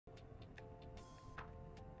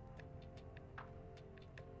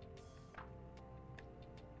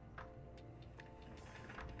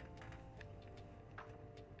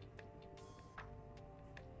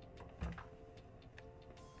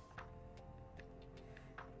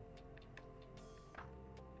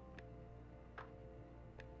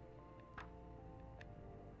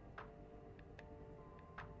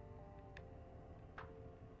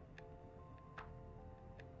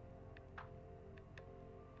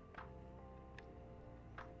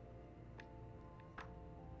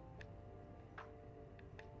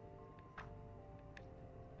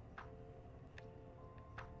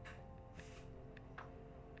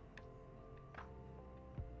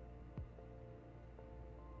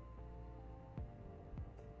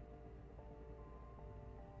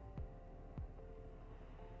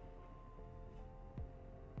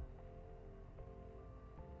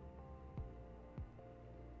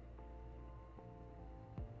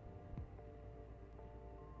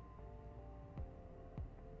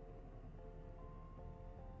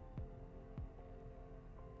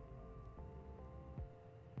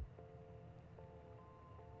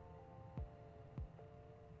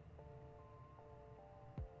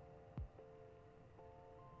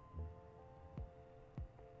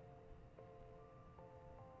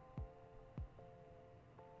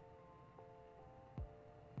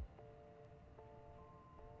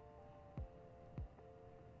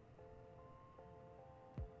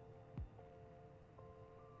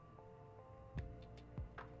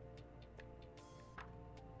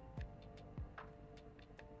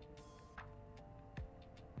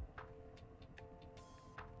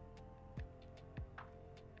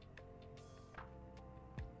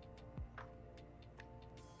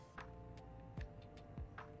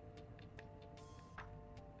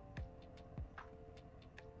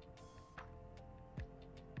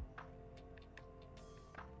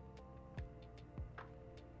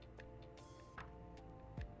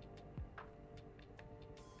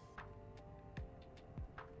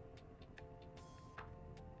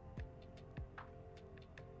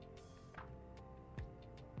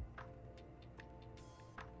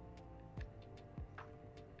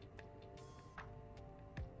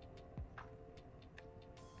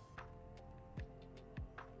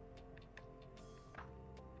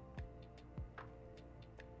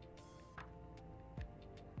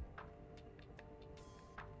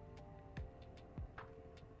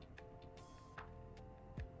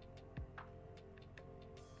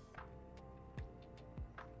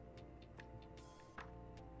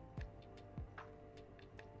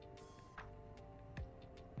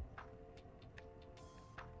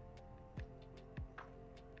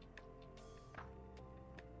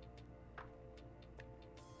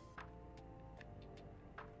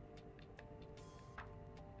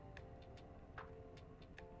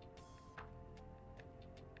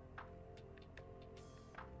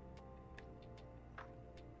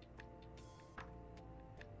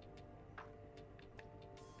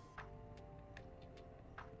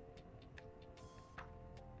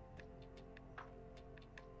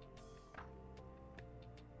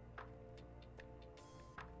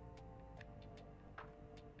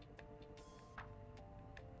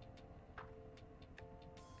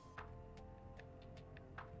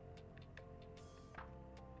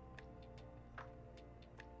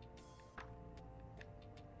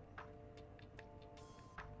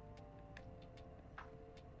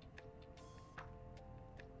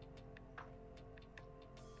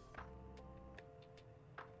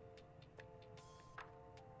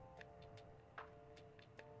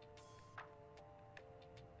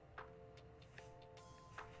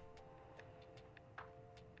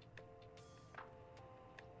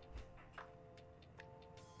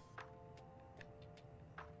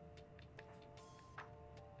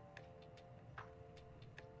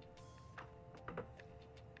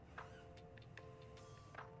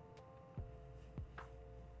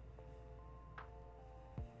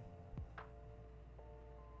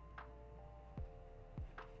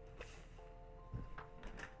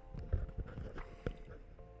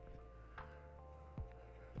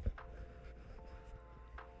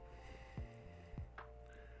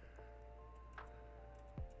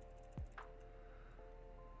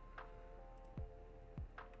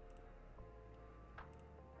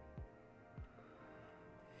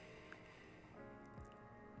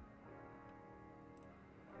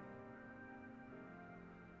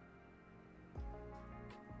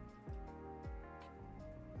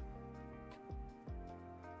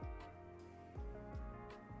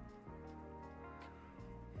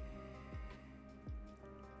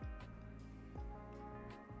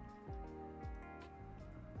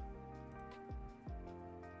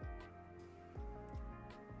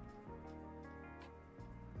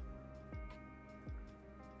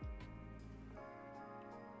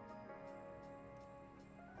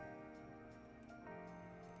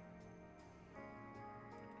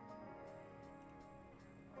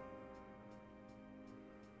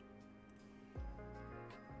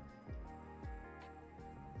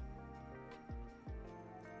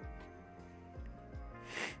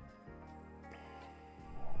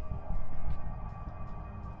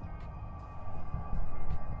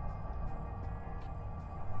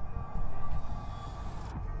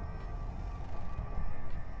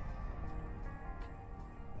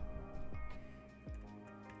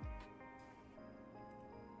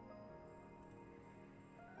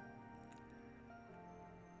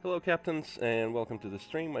Hello captains and welcome to the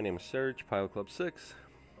stream. My name is Serge, Pilot Club 6.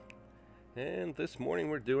 And this morning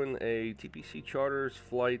we're doing a TPC charters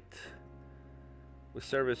flight with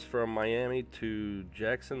service from Miami to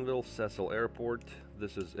Jacksonville Cecil Airport.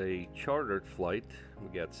 This is a chartered flight.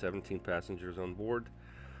 We got 17 passengers on board.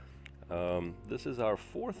 This is our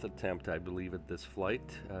fourth attempt, I believe, at this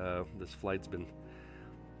flight. This flight's been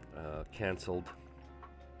canceled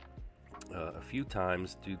a few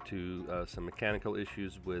times due to some mechanical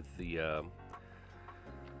issues with the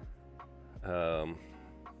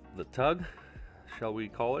tug, shall we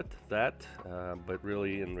call it that, but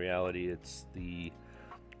really in reality it's the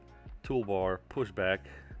Toolbar Bushback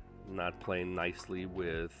not playing nicely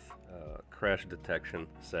with crash detection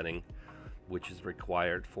setting, which is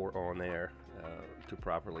required for OnAir to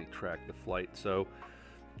properly track the flight. So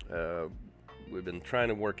we've been trying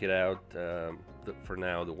to work it out. For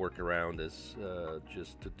now, the workaround is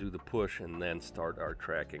just to do the push and then start our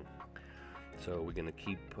tracking. So we're going to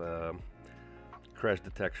keep crash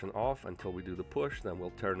detection off until we do the push, then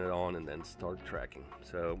we'll turn it on and then start tracking.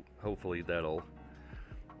 So hopefully that'll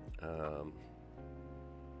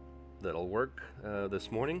work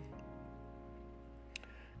this morning.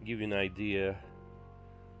 Give you an idea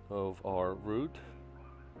of our route.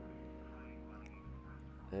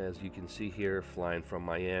 As you can see here, flying from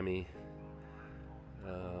Miami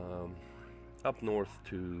up north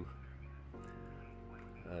to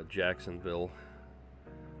Jacksonville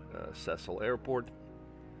Cecil Airport.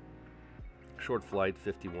 Short flight,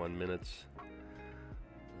 51 minutes,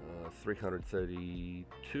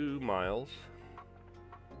 332 miles.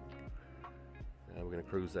 We're going to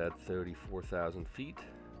cruise at 34,000 feet.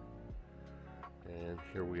 And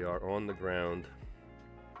here we are on the ground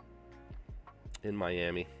in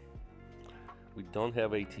Miami. We don't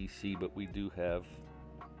have ATC, but we do have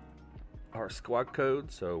our squawk code,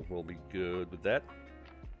 so we'll be good with that.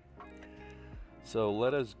 So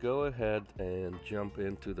let us go ahead and jump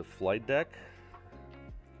into the flight deck.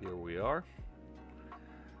 Here we are.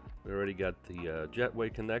 We already got the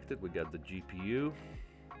jetway connected. We got the GPU.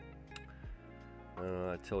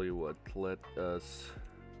 I tell you what, let us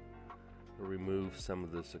remove some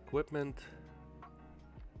of this equipment.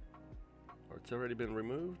 Or it's already been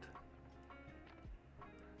removed?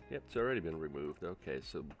 Yep, it's already been removed. Okay,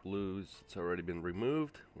 so blues, it's already been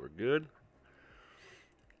removed. We're good.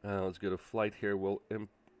 Let's go to flight here. We'll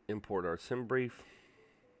import our sim brief.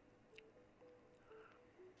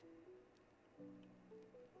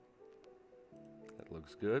 That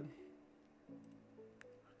looks good.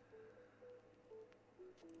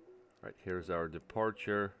 Right, here's our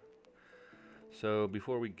departure. So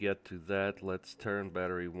before we get to that, let's turn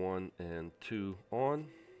battery 1 and 2 on.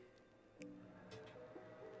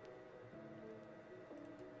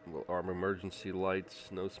 We'll arm emergency lights,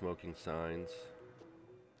 no smoking signs.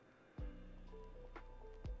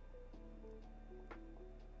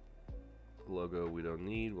 Logo we don't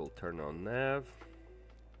need, we'll turn on nav.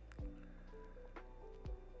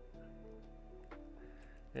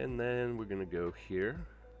 And then we're gonna go here.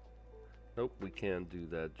 Nope, we can't do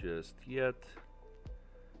that just yet.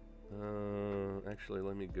 Actually,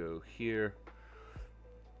 let me go here.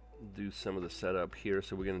 Do some of the setup here.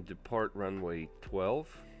 So we're gonna depart runway 12.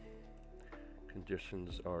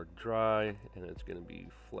 Conditions are dry, and it's gonna be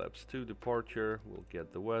flaps 2 departure. We'll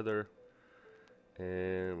get the weather,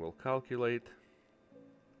 and we'll calculate.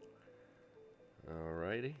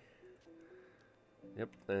 Alrighty. Yep,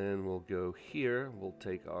 and we'll go here. We'll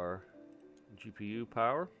take our GPU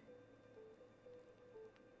power.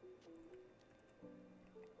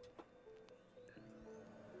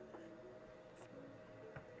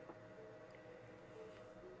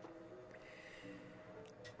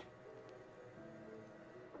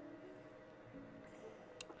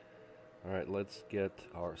 Alright, let's get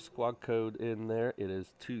our squawk code in there. It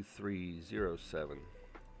is 2307.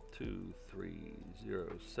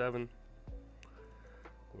 2307.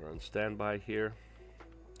 We're on standby here.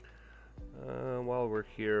 While we're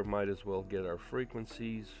here, might as well get our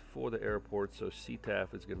frequencies for the airport. So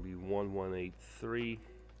CTAF is going to be 1183.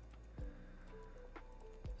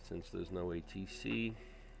 Since there's no ATC,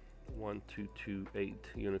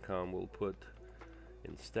 1228 Unicom will put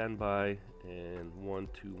in standby, and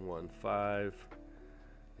 1215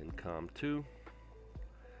 in COM2.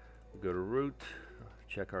 We go to route,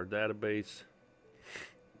 check our database.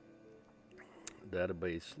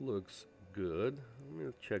 Database looks good. Let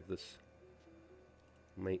me check this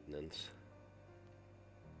maintenance.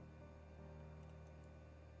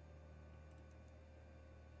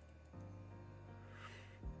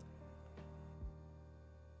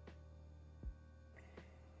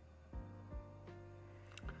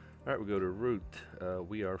 Alright, we go to route.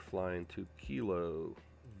 We are flying to Kilo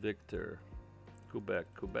Victor Quebec.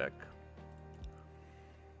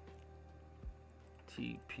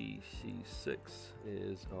 TPC6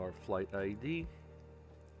 is our flight ID.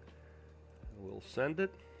 We'll send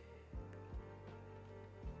it.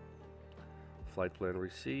 Flight plan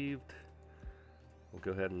received. We'll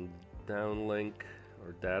go ahead and downlink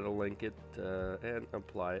or data link it and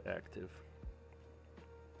apply active.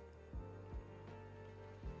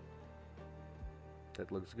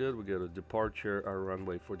 That looks good. We go to departure. Our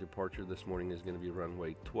runway for departure this morning is going to be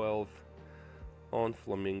runway 12 on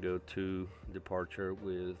Flamingo 2 departure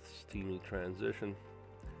with steamy transition.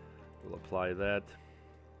 We'll apply that.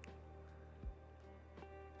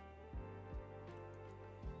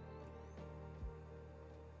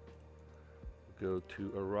 Go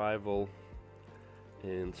to arrival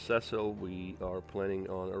in Cecil. We are planning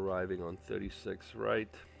on arriving on 36 right.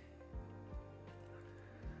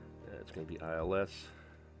 It's going to be ILS.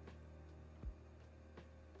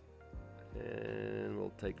 And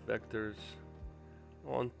we'll take vectors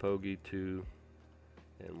on Pogi 2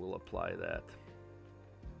 and we'll apply that.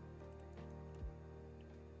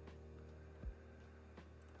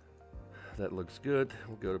 That looks good.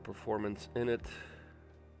 We'll go to performance in it.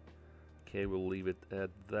 Okay, we'll leave it at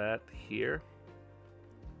that here.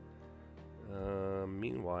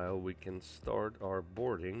 Meanwhile, we can start our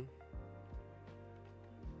boarding.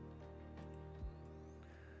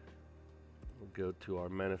 We'll go to our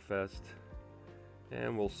manifest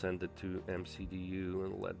and we'll send it to MCDU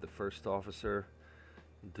and let the first officer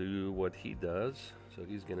do what he does. So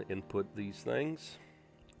he's going to input these things.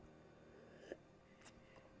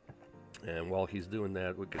 And while he's doing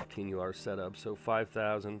that, we continue our setup. So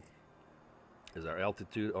 5,000 is our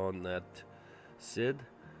altitude on that SID.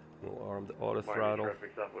 We'll arm the auto throttle.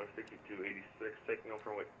 Traffic Southwest 6286, taking off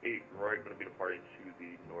runway 8 right, going to be departing to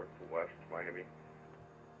the northwest Miami.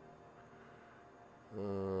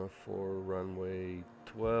 For runway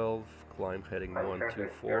 12, climb heading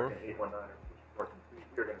 124. You're going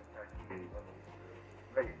to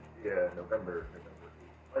taxi November.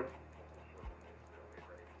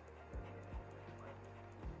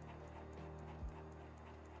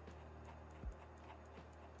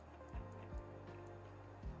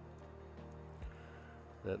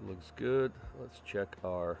 That looks good. Let's check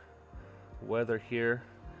our weather here.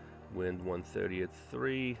 Wind 130 at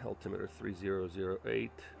 3, altimeter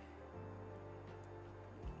 3008.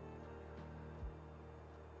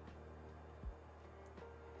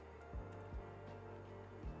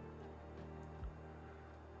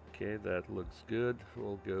 Okay, that looks good.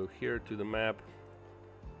 We'll go here to the map.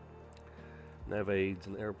 Nav aids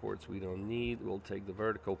and airports we don't need. We'll take the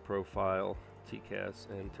vertical profile, TCAS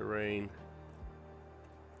and terrain.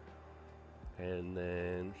 And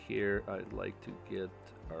then here I'd like to get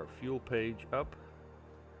our fuel page up.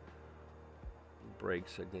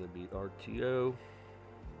 Brakes are going to be RTO.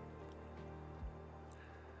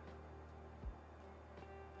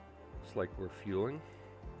 Looks like we're fueling.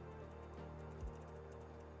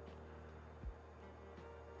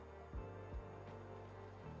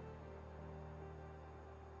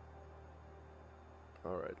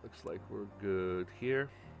 Alright, looks like we're good here.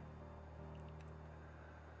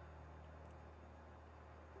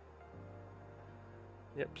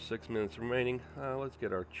 Yep, 6 minutes remaining. Let's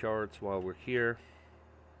get our charts while we're here.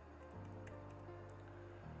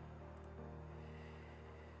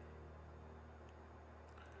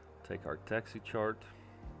 Take our taxi chart.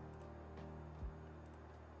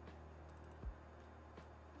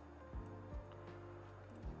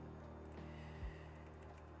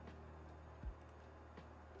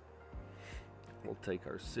 We'll take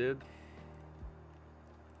our SID.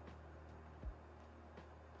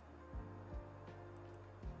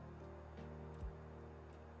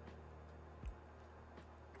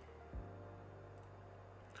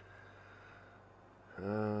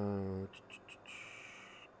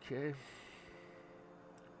 Okay.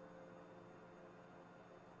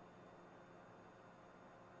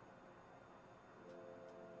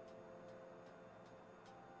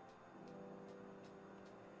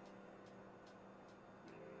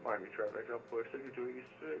 Miami traffic Southwest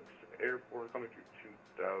 6286, airport coming through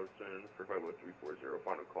 2000 for 50340,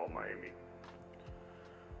 final call Miami.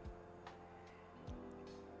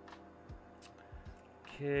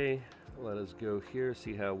 Okay, let us go here,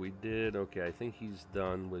 see how we did. Okay, I think he's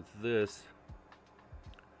done with this.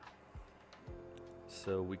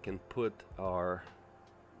 So we can put our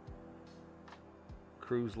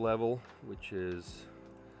cruise level, which is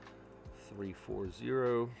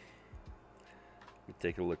 340. We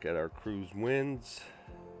take a look at our cruise winds.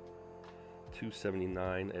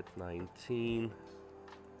 279 at 19.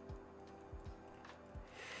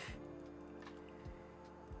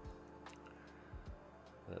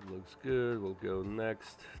 That looks good. We'll go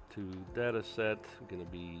next to data set. Going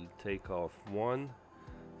to be takeoff 1,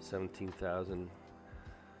 17,000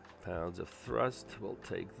 pounds of thrust. We'll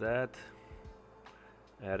take that.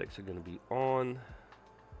 Attics are going to be on.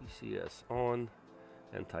 ECS on.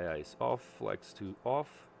 Anti-ice off. Flex 2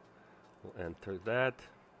 off. We'll enter that.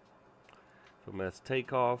 FMS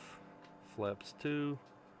takeoff. Flaps 2.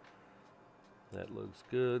 That looks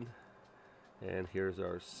good. And here's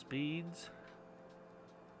our speeds.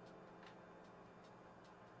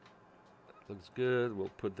 That looks good. We'll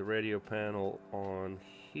put the radio panel on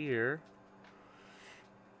here.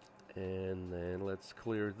 And then let's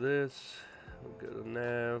clear this. We'll go to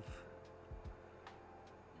nav.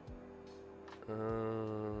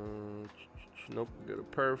 Nope, go to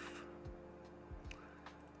perf.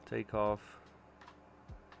 Takeoff.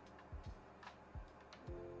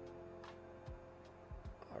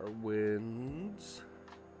 Our winds.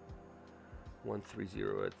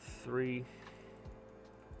 130 at 3.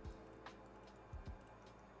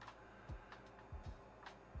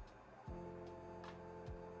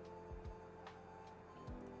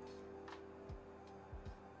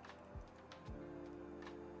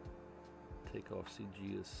 Takeoff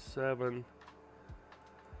CG is 7.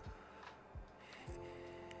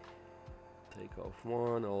 Takeoff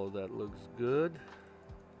 1, all of that looks good.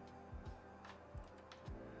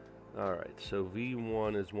 Alright, so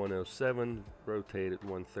V1 is 107, rotate at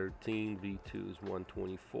 113, V2 is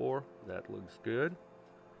 124, that looks good.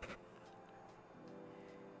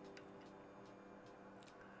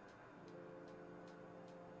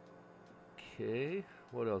 Okay,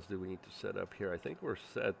 what else do we need to set up here? I think we're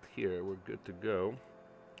set here, we're good to go.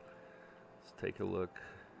 Let's take a look.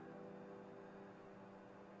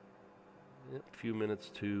 Yep, a few minutes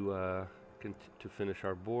to finish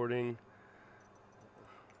our boarding.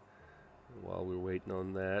 While we're waiting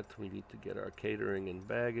on that, we need to get our catering and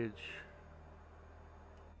baggage.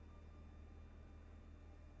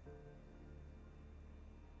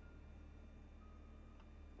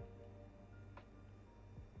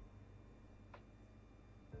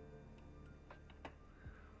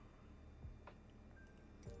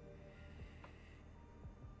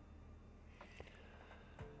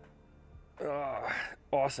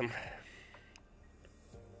 Awesome.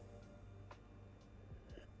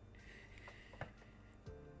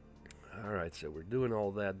 Alright, so we're doing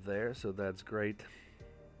all that there, so that's great.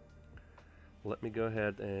 Let me go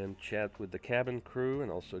ahead and chat with the cabin crew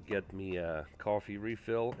and also get me a coffee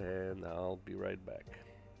refill, and I'll be right back.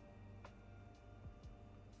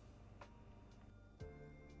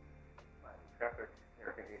 Traffic,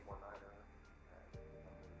 American 819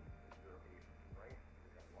 right,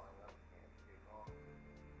 we got line up and take off.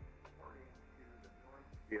 Party to the north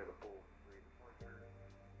via the full 3 departure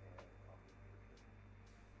and off the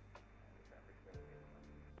traffic's going to be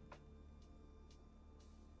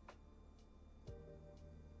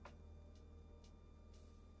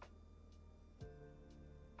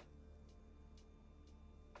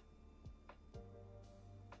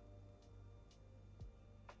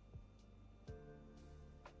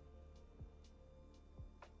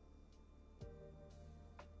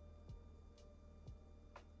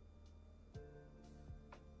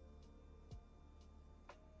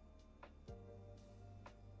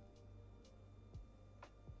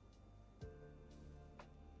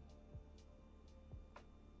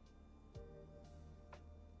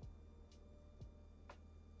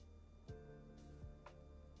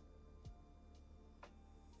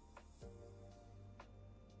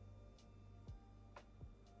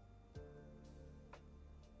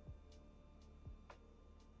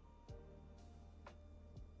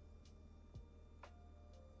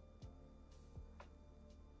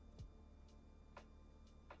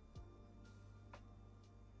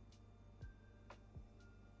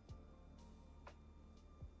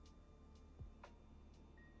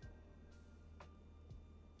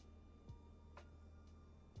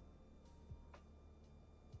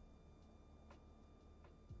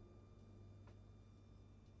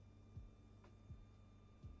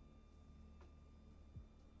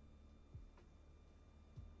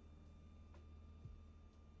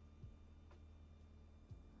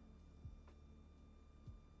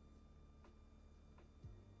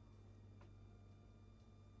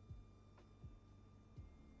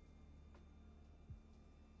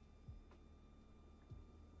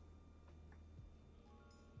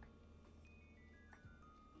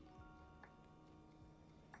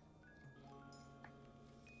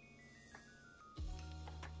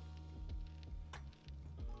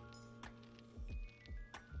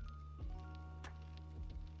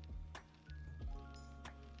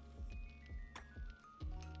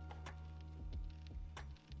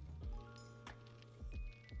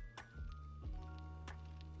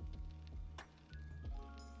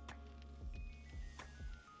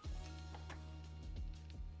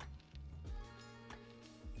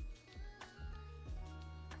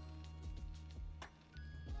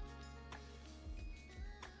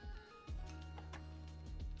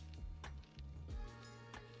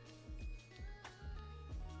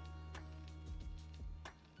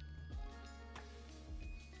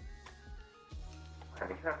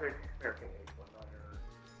Miami traffic, American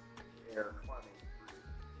E190 Air climbing through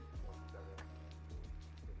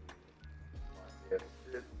 217 to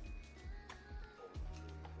the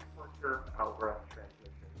departure, Algra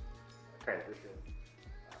transition,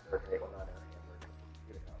 American E190 and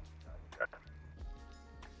Unicom.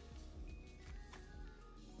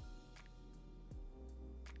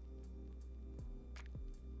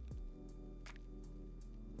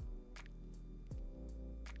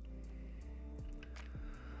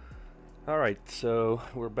 All right, so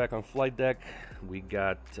we're back on flight deck. We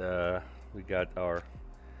got our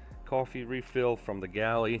coffee refill from the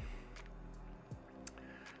galley.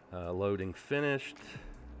 Loading finished.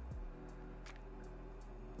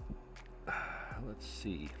 Let's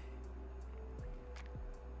see.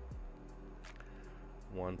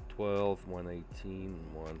 112, 118,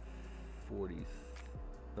 140.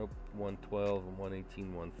 Nope, 112 and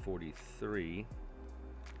 118, 143.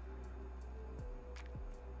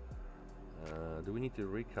 Do we need to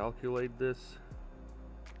recalculate this?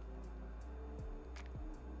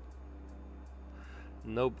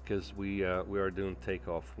 Nope, because we are doing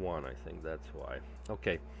takeoff 1. I think that's why.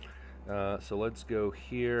 Okay, so let's go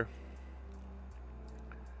here.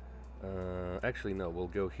 Actually, no, we'll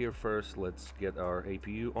go here first. Let's get our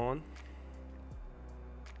APU on.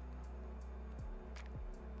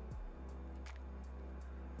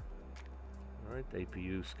 All right,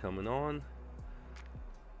 APU's coming on.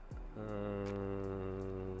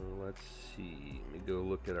 Let's see. Let me go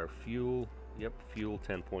look at our fuel. Yep, fuel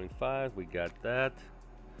 10.5. We got that.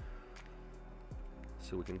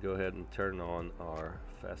 So we can go ahead and turn on our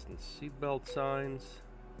fasten seatbelt signs.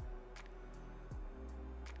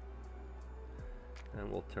 And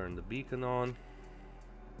we'll turn the beacon on.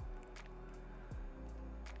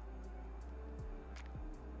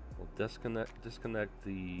 We'll disconnect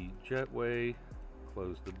the jetway,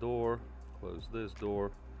 close the door, close this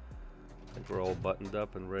door. I think we're all buttoned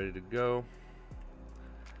up and ready to go.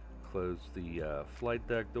 Close the flight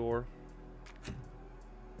deck door.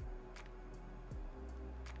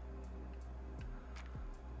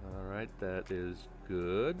 Alright, that is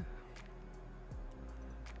good.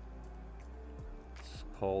 Let's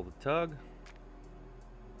call the tug.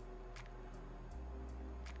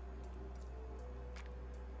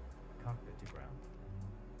 Cockpit to ground.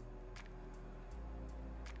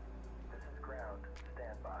 This is ground.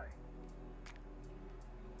 Stand by.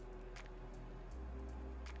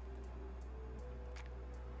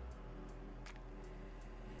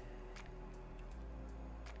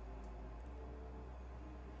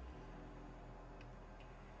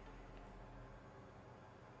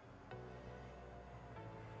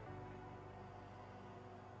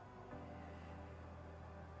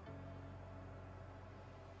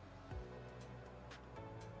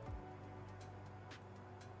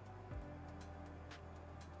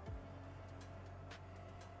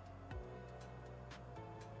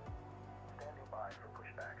 For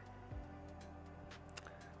pushback.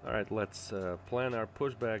 All right, let's plan our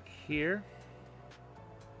pushback here.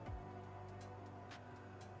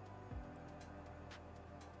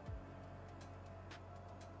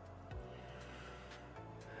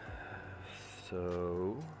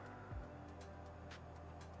 So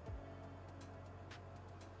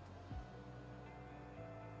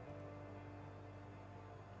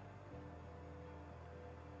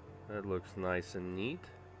that looks nice and neat.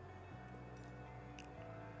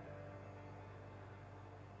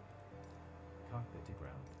 Cockpit to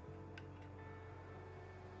ground.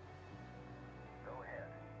 Go ahead.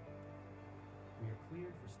 We are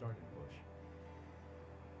cleared for start and push.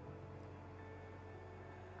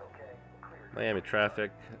 Okay. Cleared. Miami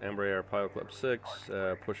traffic, Embraer Pilot Club 6,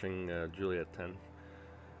 pushing Juliet 10,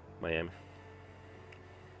 Miami.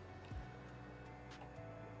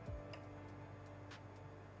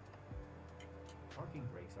 Parking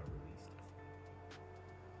brakes are released.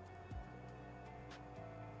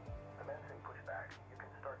 Commencing pushback. You can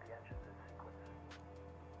start the engines in sequence.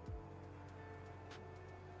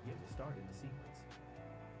 You will start in the sequence.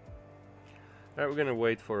 All right, we're gonna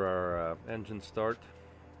wait for our engine start.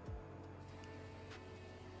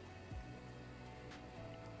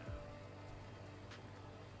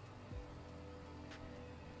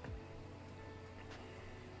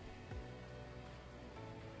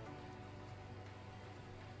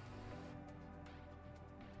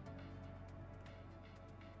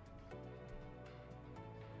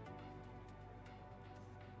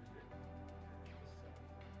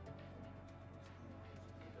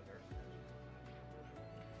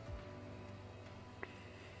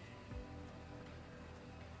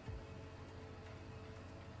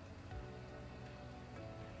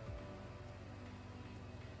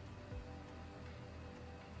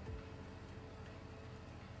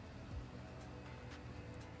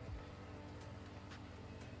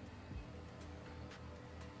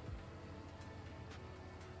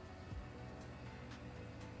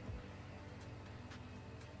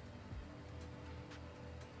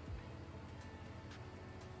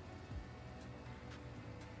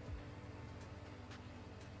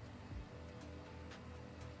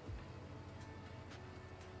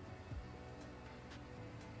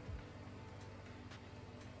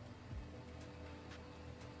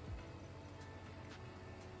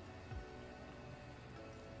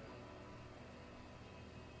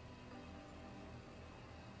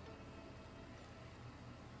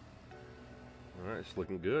 It's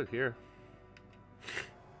looking good here.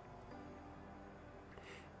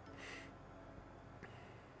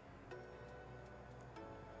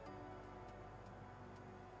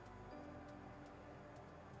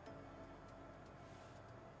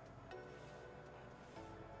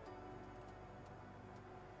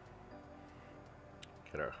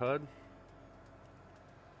 Get our HUD.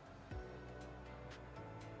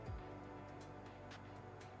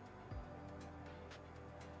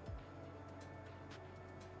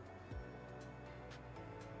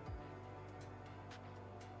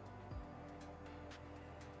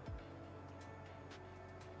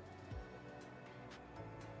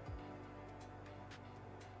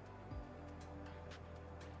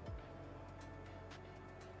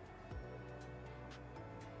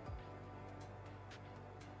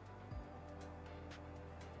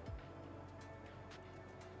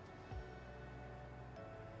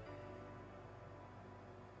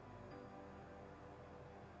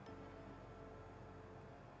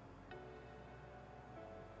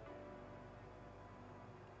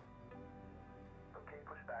 Okay,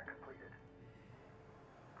 pushback completed.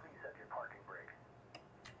 Please set your parking brake.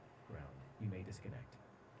 Ground. You may disconnect.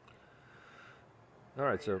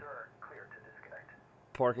 Alright, so Sir, clear to disconnect.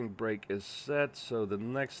 parking brake is set, so the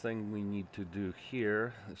next thing we need to do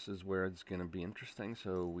here, this is where it's gonna be interesting,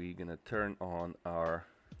 so we're gonna turn on our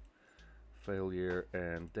failure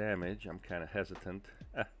and damage. I'm kind of hesitant.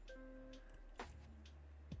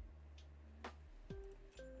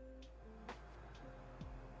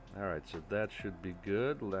 Alright, so that should be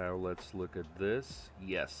good. Now let's look at this.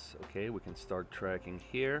 Yes, okay, we can start tracking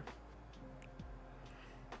here.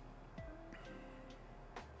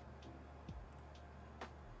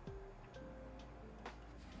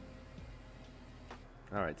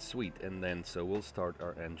 Alright, sweet. And then, so we'll start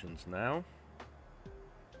our engines now.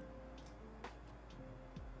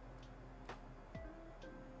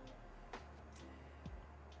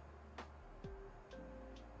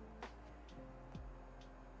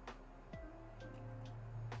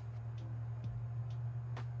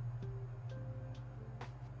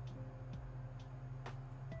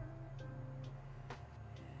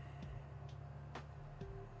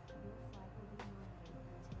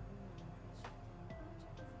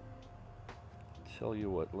 Tell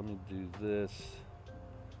you what, let me do this.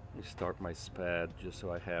 Let me start my SPAD just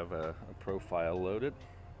so I have a profile loaded.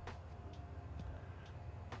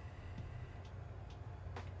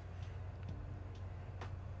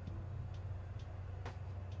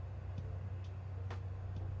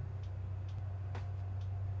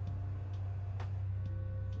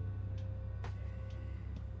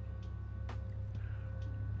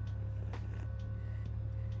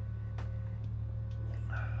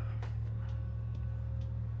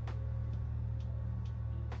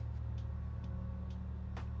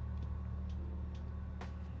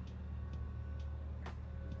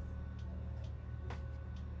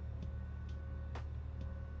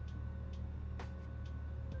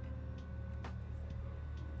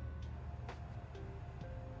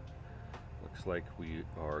 Looks like we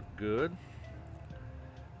are good.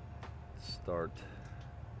 Start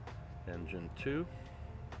engine 2.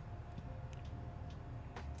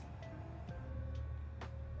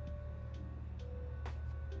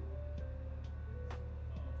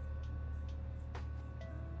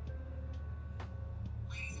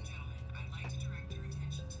 Ladies and gentlemen, I'd like to direct your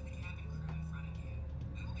attention to the cabin crew in front of you.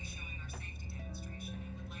 We will be showing our safety demonstration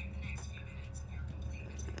and would like the next few minutes of your complete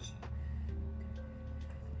attention.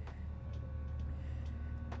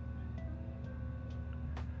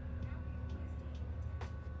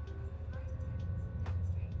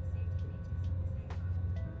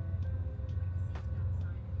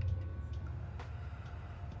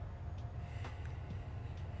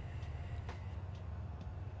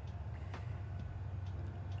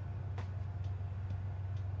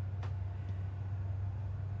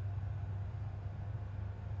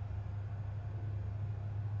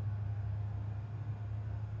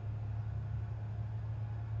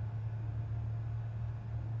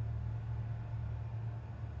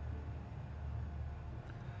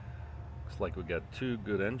 Looks like we got 2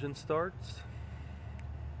 good engine starts.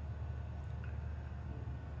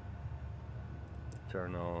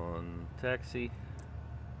 Turn on taxi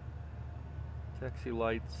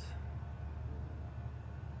lights.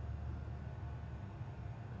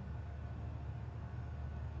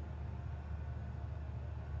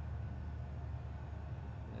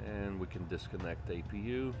 And we can disconnect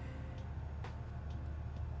APU.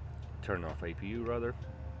 Turn off APU rather.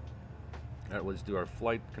 Alright, let's do our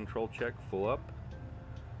flight control check. Full up,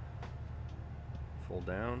 full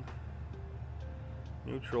down,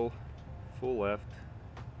 neutral, full left,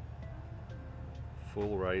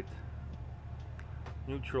 full right,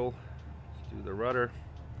 neutral. Let's do the rudder,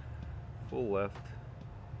 full left,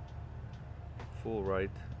 full right,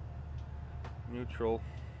 neutral.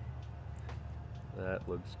 That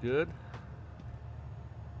looks good.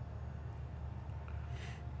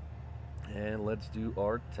 And let's do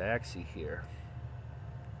our taxi here.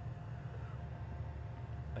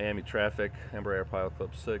 Miami traffic, Embraer Pilot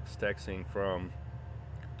Club 6, taxiing from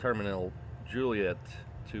Terminal Juliet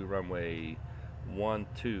to runway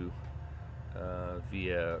 12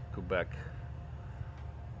 via Quebec,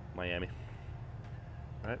 Miami.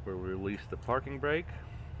 Alright, we'll release the parking brake.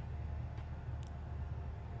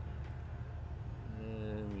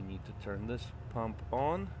 And we need to turn this pump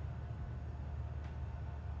on.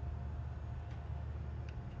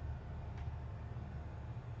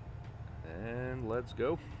 And let's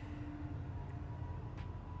go.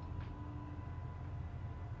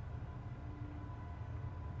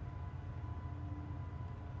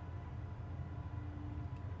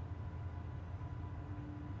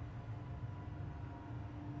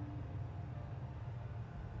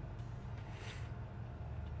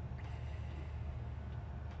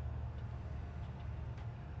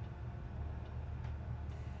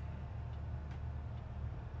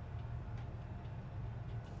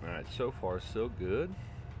 Alright, so far so good.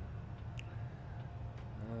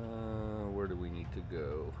 Where do we need to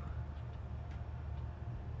go?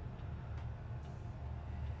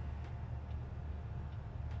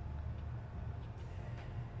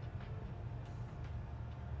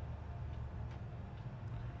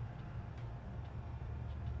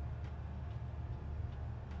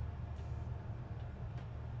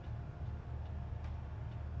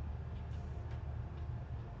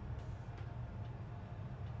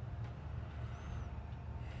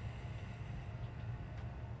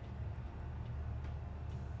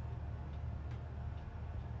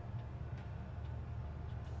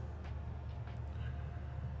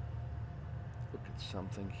 Look at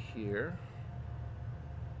something here.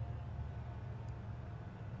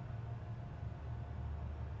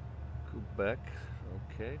 Quebec,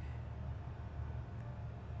 okay.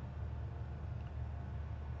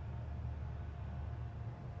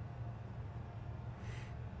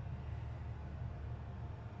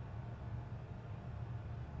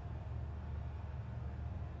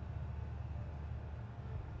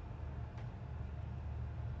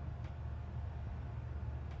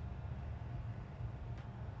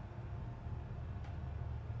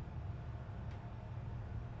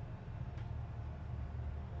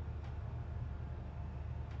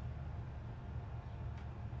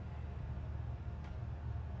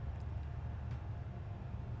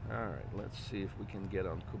 Alright, let's see if we can get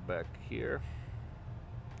on Quebec here.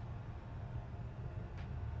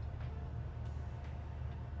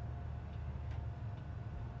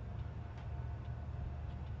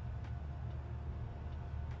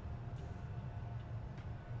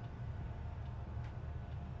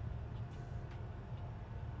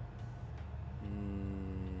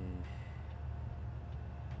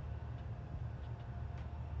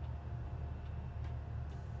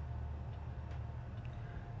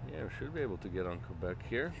 Yeah, we should be able to get on Quebec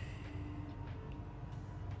here.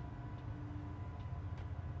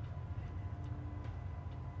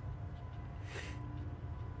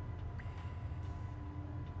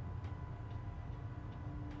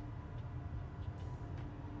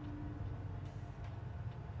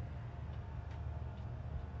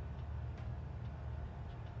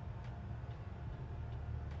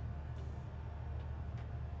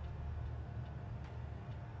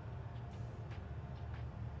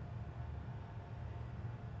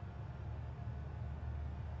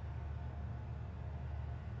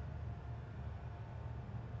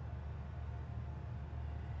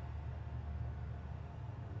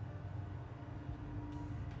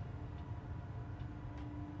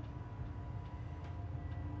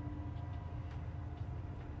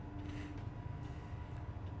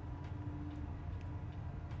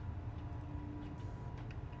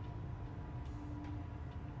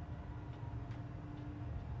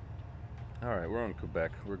 Alright, we're on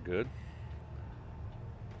Quebec. We're good.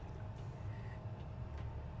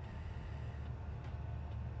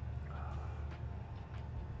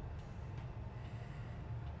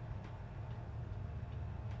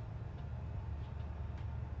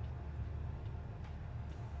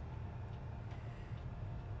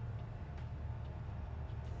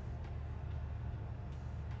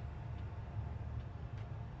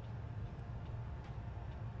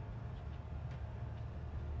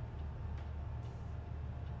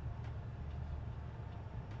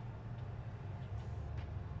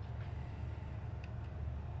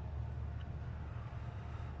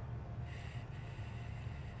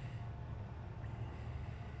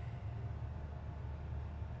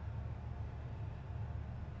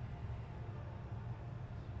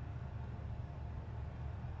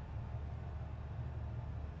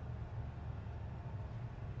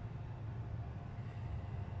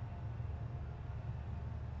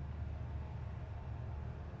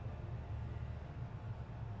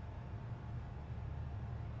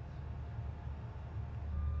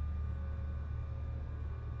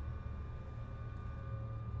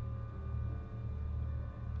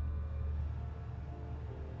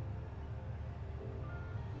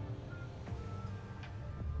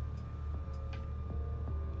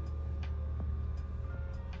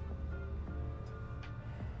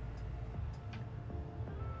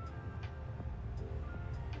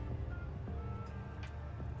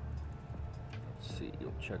 Let's see,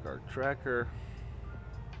 you'll check our tracker.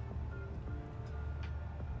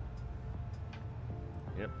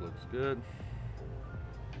 Yep, looks good.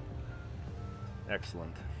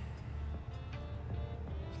 Excellent.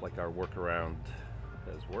 Looks like our workaround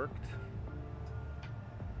has worked.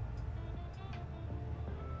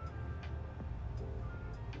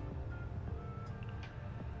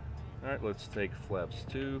 Alright, let's take flaps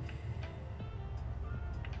 2.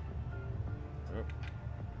 Oh.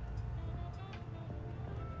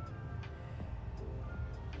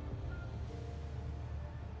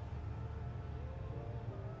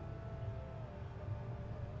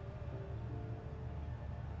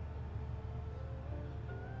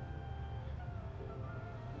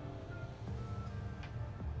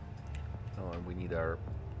 Oh, and we need our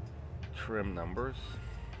trim numbers.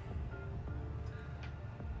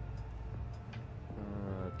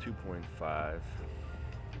 2.5.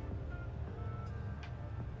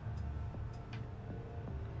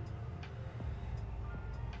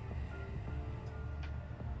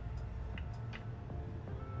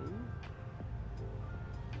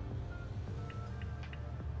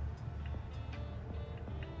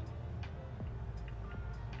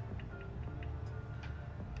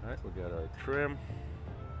 Alright, we got our trim.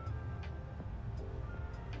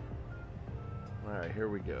 Alright, here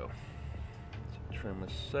we go. So trim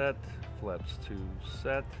is set, flaps 2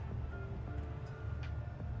 set.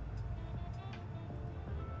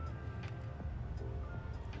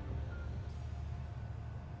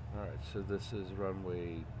 Alright, so this is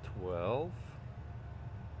runway 12.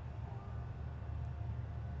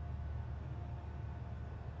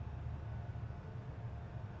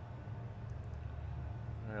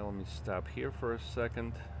 Alright, let me stop here for a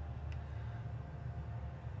second.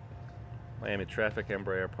 Miami traffic,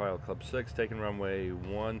 Embraer Pilot Club 6, taking runway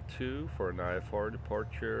 12 for an IFR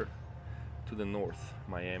departure to the north,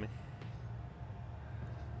 Miami.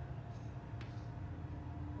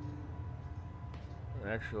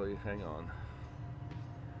 Actually, hang on.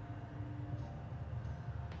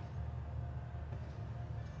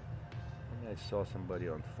 I think I saw somebody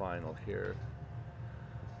on final here.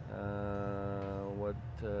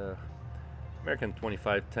 American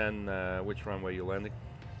 2510, which runway you landing?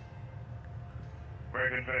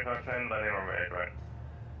 American 2510, landing runway 8, right?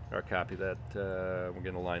 Or copy that. We're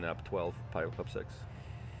going to line up 12, Pilot Club 6.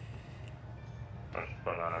 I'll just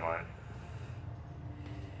put that in mind.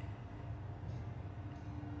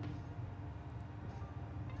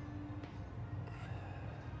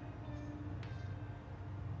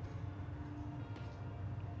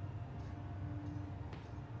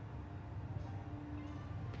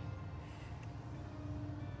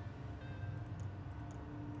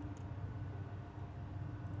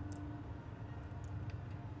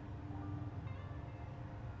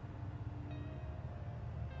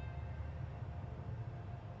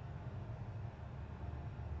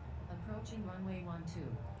 Approaching runway 12.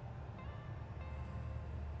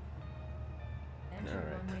 Enter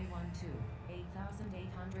Alright. runway 12.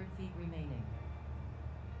 8,800 feet remaining.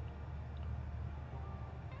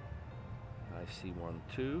 I see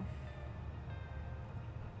 12.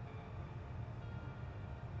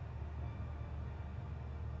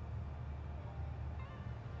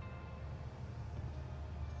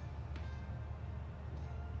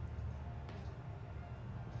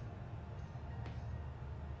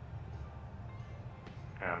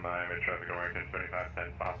 And Miami traffic, American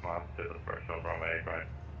 2510, 5 miles to the first of runway 8, right?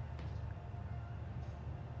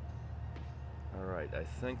 Alright, I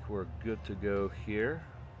think we're good to go here.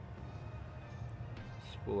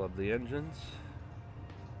 Spool up the engines.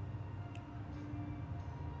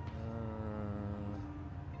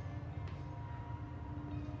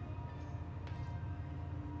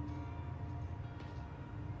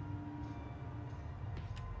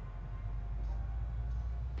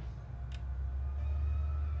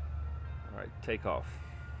 Alright, take off.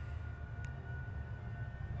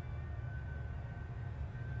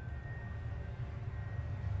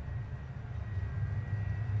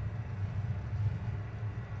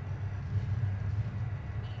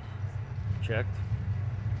 Checked.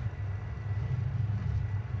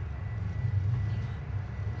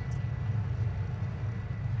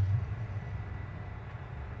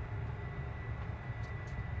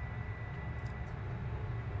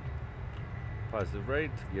 Positive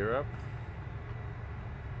rate, gear up.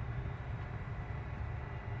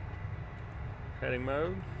 Heading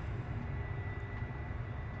mode.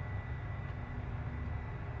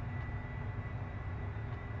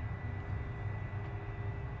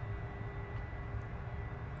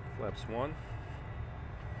 Flaps 1.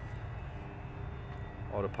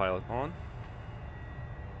 Autopilot on.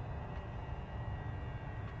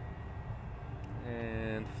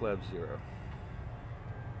 flap 0.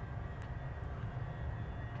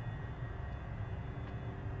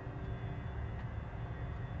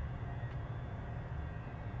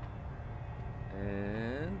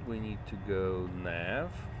 And we need to go nav.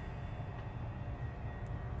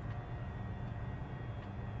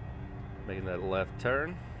 Making that left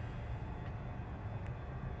turn.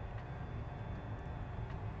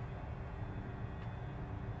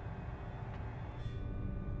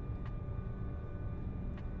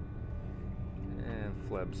 And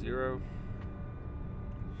flap 0.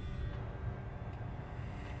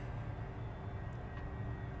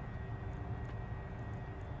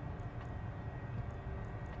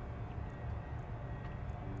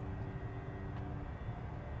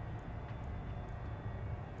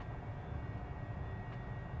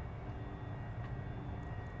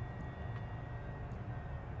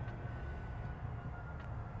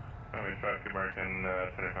 Traffic American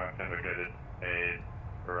 2510 located a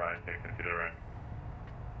Verizon 6 and to the right.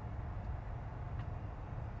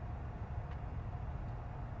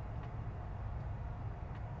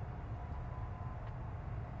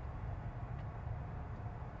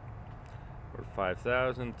 We're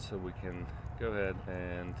 5,000, so we can go ahead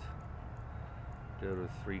and go to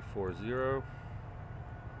 340.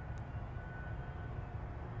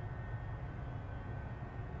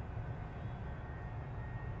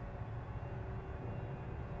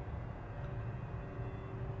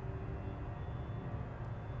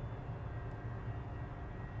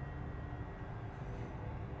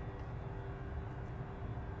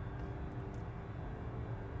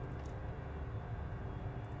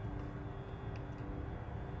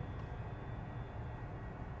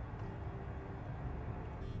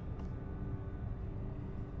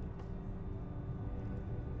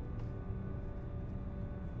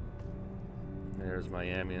 There's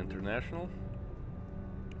Miami International.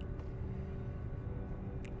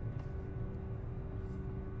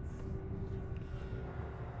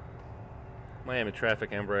 Miami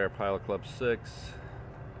traffic, Embraer Pilot Club 6.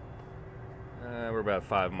 We're about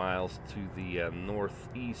 5 miles to the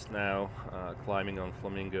northeast now, climbing on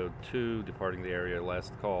Flamingo 2, departing the area,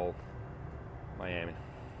 last call, Miami.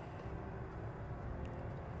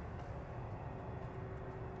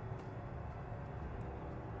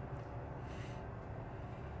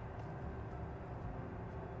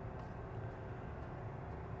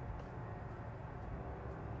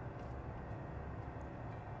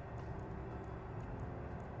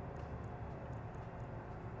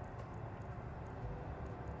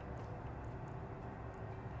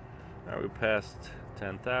 Alright, we passed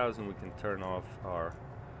 10,000. We can turn off our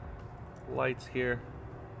lights here.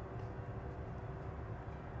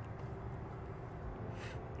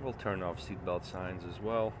 We'll turn off seatbelt signs as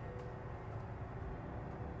well.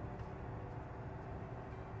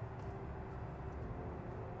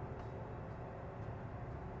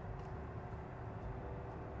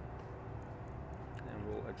 And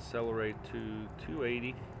we'll accelerate to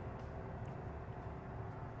 280.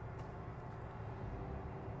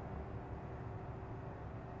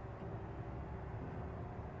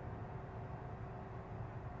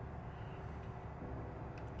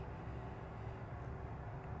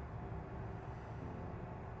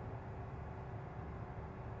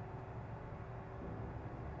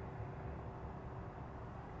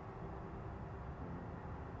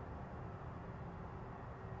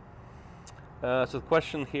 So the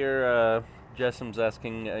question here, Jessam's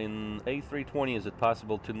asking, in A320, is it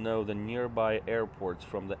possible to know the nearby airports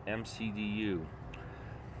from the MCDU?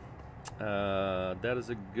 That is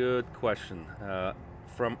a good question.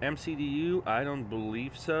 From MCDU, I don't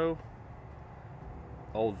believe so.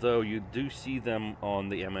 Although you do see them on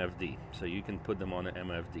the MFD, so you can put them on the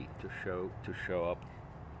MFD to show up.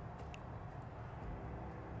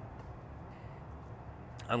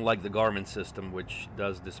 Unlike the Garmin system, which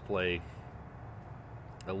does display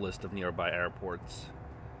a list of nearby airports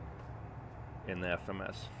in the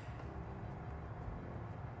FMS.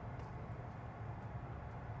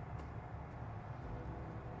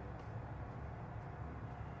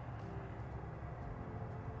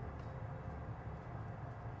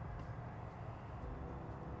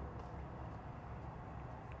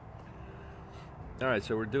 Alright,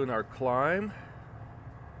 so we're doing our climb.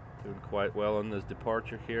 Doing quite well on this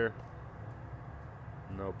departure here.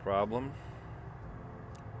 No problem.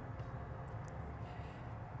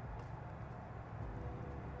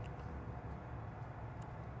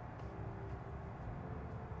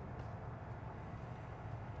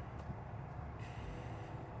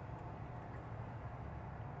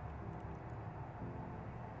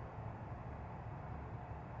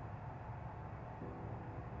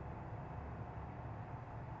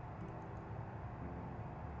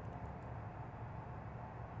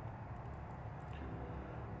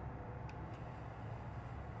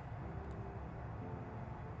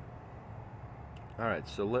 Alright,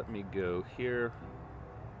 so let me go here.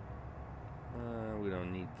 We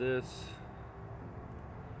don't need this.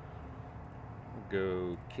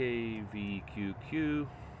 Go KVQQ.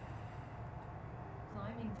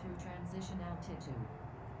 Climbing through transition altitude.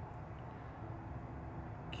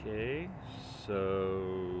 Okay,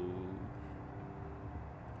 so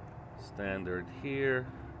standard here,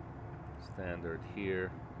 standard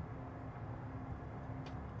here,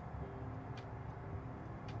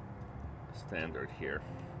 standard here.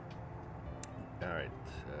 All right,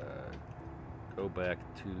 go back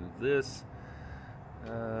to this.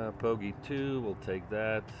 Bogey 2, we'll take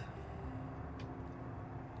that.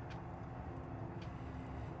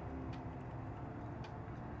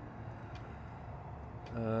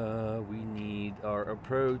 We need our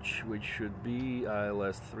approach, which should be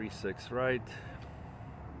ILS 36 right.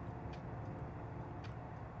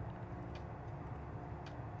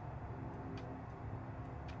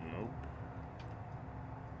 Nope.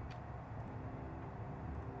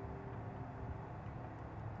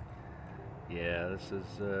 Yeah, this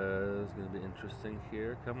is going to be interesting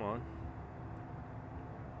here. Come on.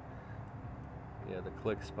 Yeah, the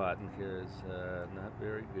click spot in here is not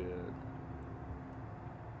very good.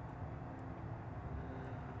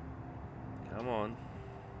 Come on.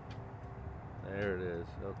 There it is.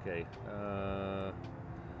 Okay.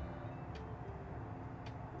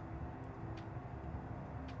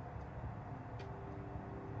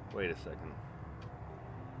 Wait a second.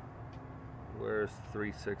 Where's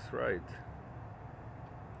 36 right?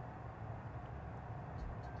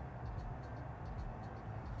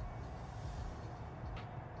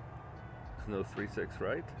 There's no 36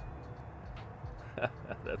 right?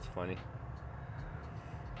 That's funny.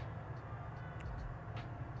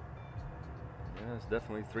 Yeah, it's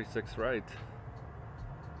definitely 36 right.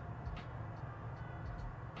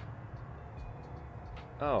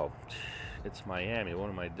 Oh, it's Miami. What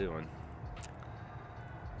am I doing?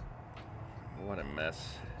 What a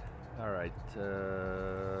mess. All right,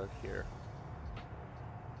 here.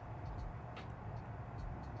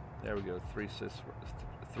 There we go.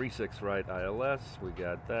 36 right ILS. We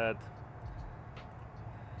got that.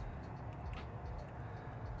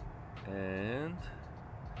 And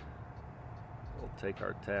we'll take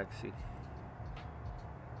our taxi.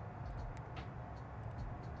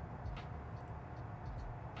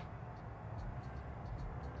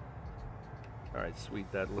 Alright, sweet,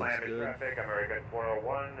 that looks Miami good. traffic, American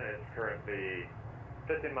 401 is currently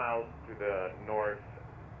 50 miles to the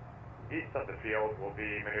northeast of the field. We'll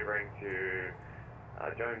be maneuvering to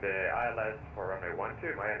join the ILS for runway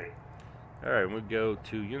 12, Miami. Alright, we'll go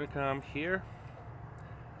to Unicom here.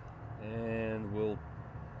 And we'll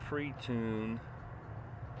pre-tune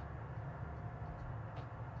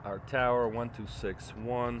our tower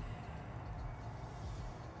 1261.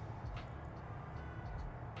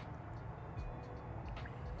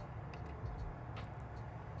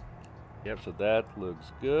 Yep, so that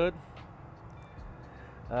looks good.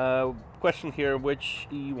 Question here, which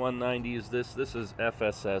E190 is this? This is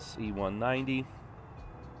FSS E190.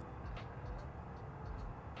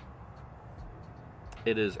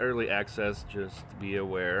 It is early access, just to be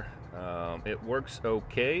aware. It works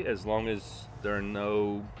okay as long as there are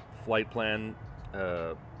no flight plan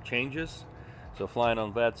changes. So flying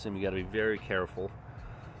on VATSIM, you got to be very careful.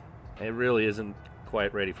 It really isn't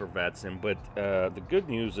quite ready for VATSIM, but the good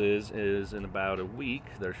news is in about a week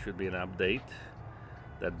there should be an update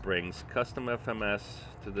that brings custom FMS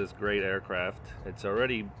to this great aircraft. It's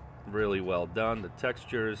already really well done. The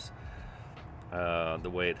textures, the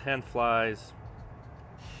way it hand flies,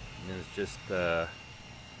 and it's just an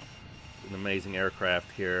amazing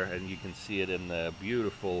aircraft here, and you can see it in the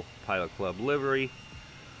beautiful Pilot Club livery.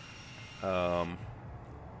 So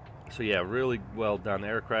yeah, really well done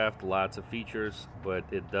aircraft, lots of features, but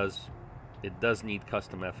it does need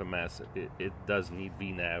custom FMS. It does need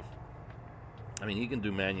VNAV. I mean, you can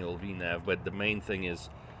do manual VNAV, but the main thing is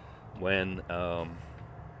when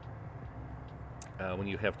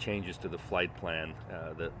you have changes to the flight plan,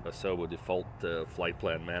 the ASOBO default flight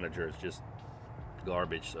plan manager is just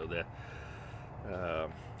garbage, so the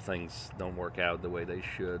things don't work out the way they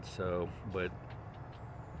should. So, but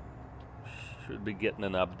should be getting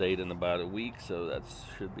an update in about a week, so that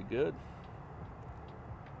should be good.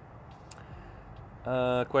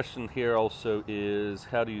 Question here also is,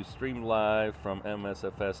 how do you stream live from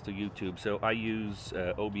MSFS to YouTube? So I use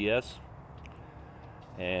OBS,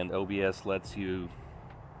 and OBS lets you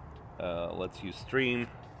stream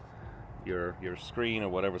your screen or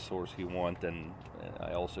whatever source you want, and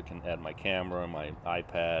I also can add my camera, my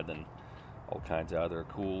iPad, and all kinds of other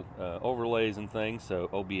cool overlays and things. So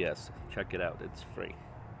OBS, check it out, it's free.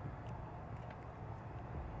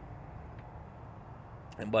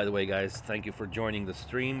 And by the way, guys, thank you for joining the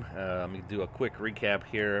stream. I'm going to do a quick recap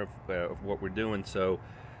here of what we're doing. So,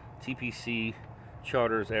 TPC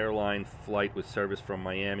charters airline flight with service from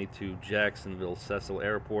Miami to Jacksonville Cecil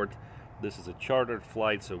Airport. This is a chartered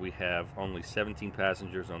flight, so we have only 17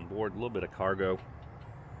 passengers on board, a little bit of cargo.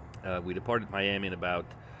 We departed Miami in about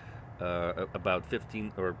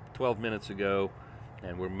 15 or 12 minutes ago,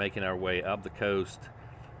 and we're making our way up the coast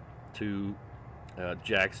to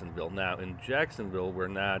Jacksonville. Now, in Jacksonville, we're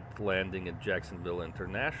not landing at Jacksonville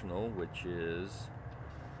International, which is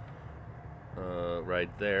right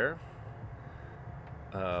there,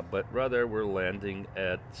 but rather we're landing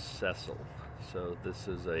at Cecil. So this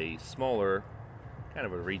is a smaller, kind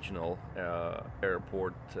of a regional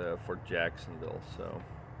airport for Jacksonville. So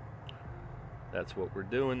that's what we're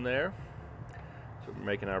doing there. So we're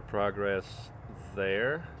making our progress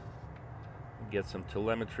there. Get some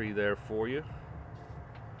telemetry there for you.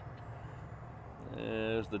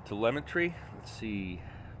 There's the telemetry. Let's see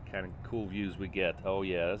what kind of cool views we get. Oh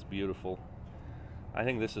yeah, that's beautiful. I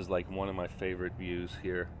think this is like one of my favorite views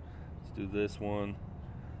here. Let's do this one.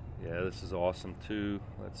 Yeah, this is awesome too.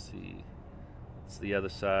 Let's see. It's the other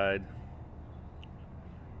side.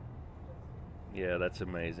 Yeah, that's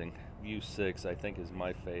amazing. View 6, I think, is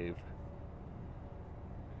my fave.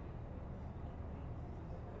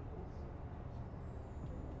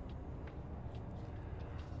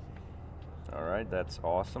 Alright, that's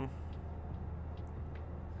awesome.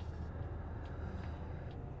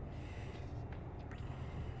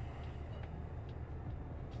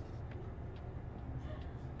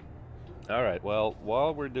 Alright, well,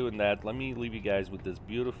 while we're doing that, let me leave you guys with this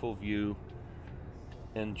beautiful view.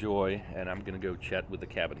 Enjoy, and I'm going to go chat with the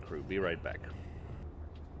cabin crew. Be right back.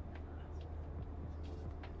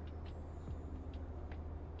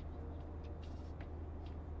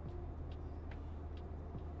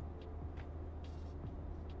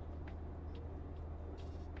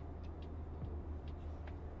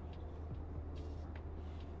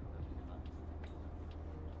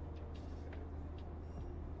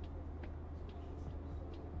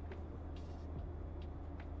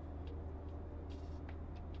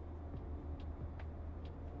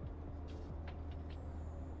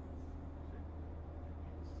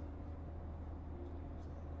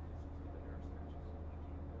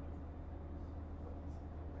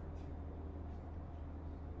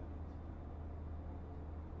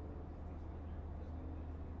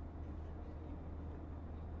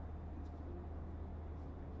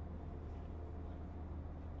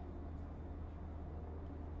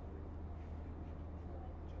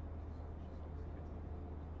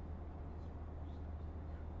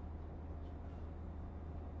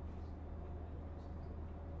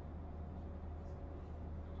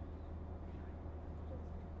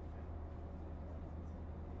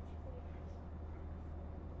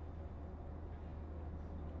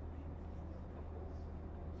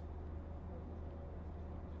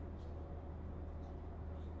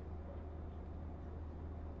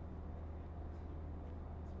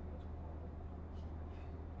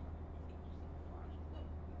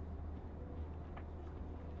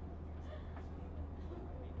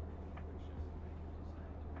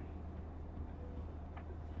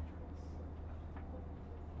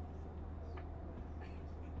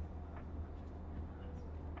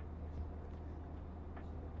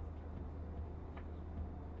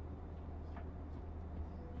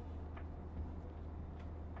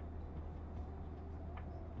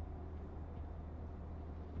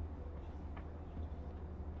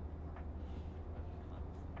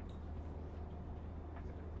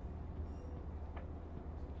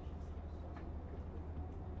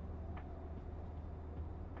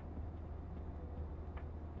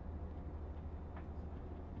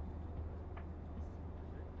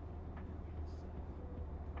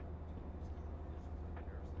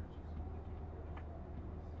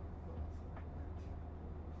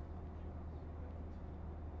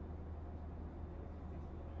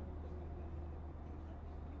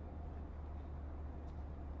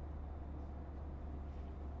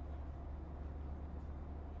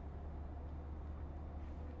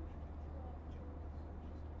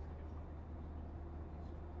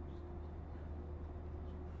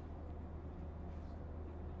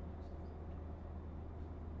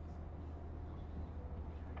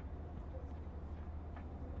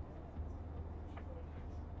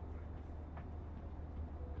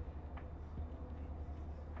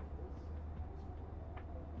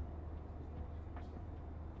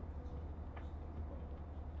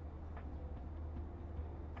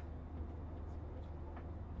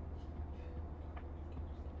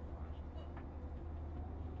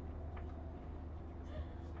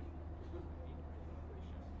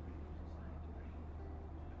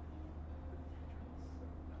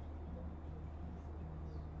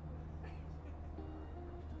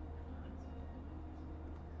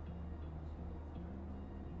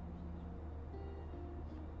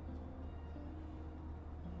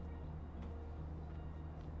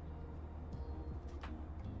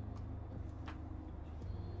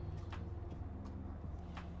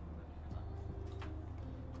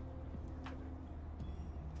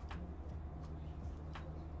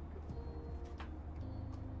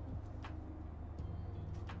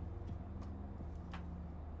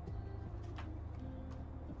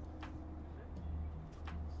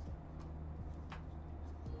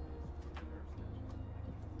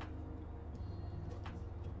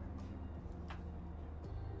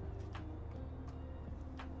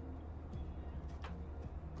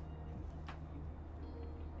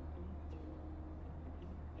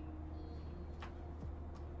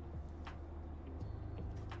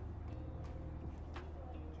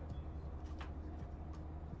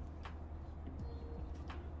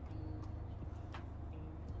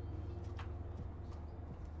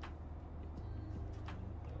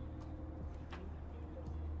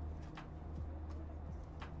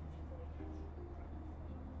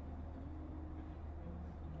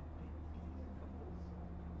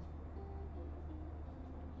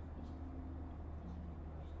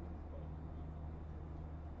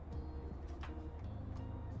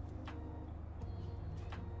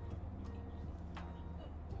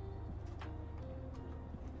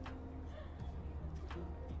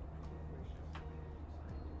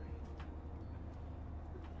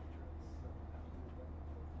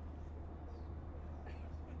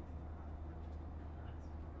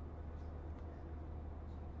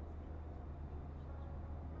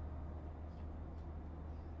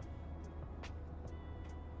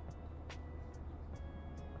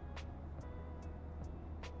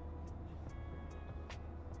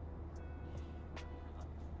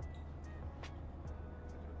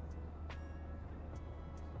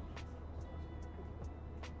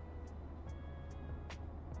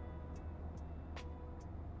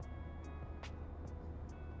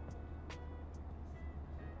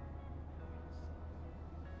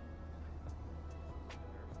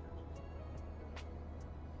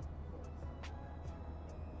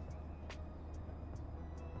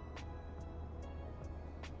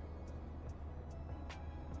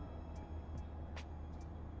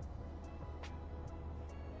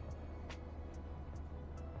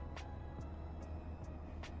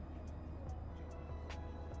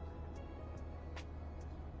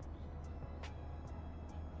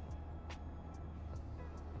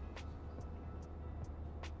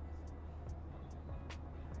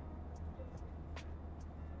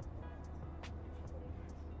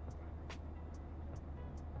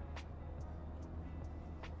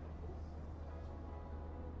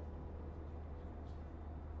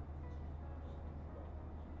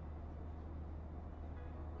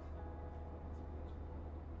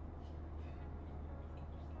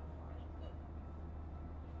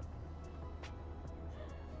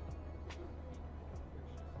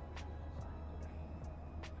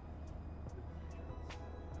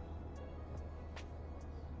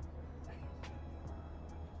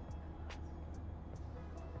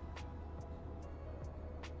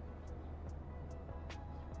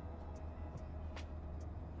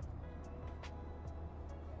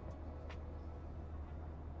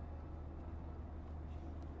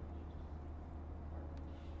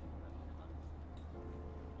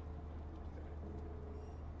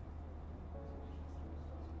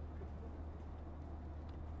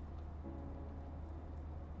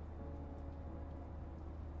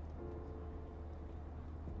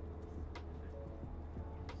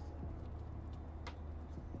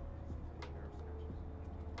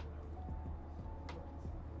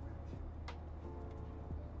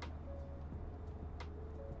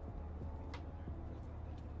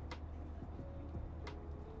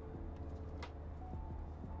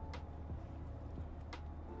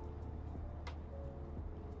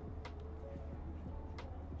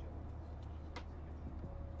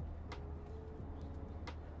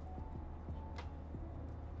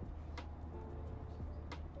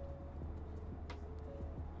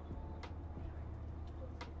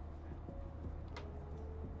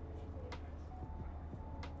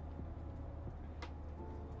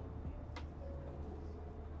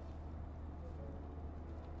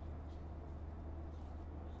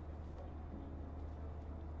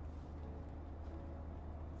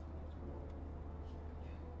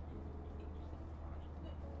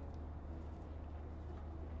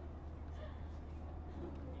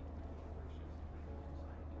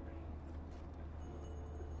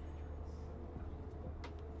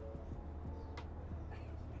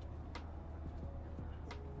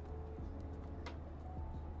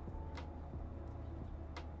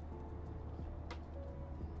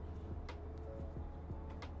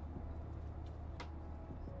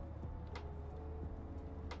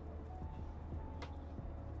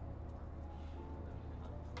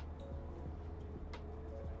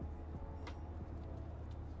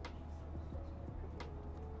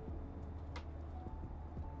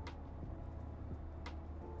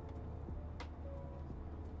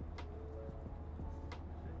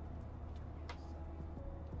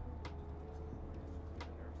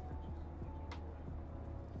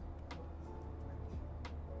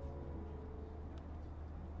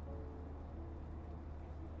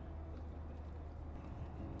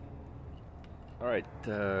 Alright,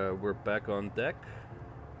 we're back on deck.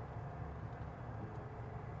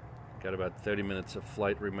 Got about 30 minutes of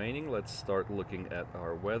flight remaining. Let's start looking at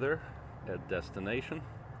our weather at destination.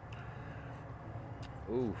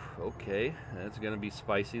 Ooh, okay, that's gonna be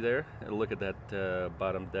spicy there. And look at that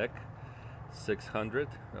bottom deck, 600,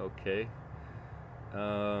 okay.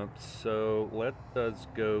 So let us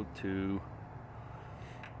go to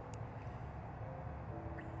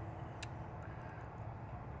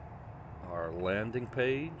our landing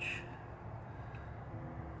page.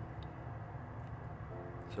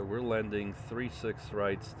 So we're landing 3-6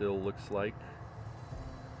 right still, looks like.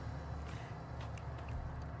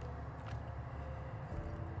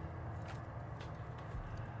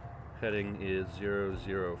 Heading is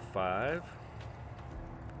 005.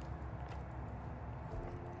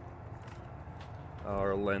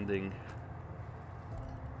 Our landing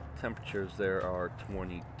temperatures there are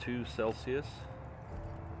 22 Celsius.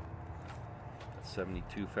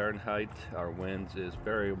 72 Fahrenheit. Our winds is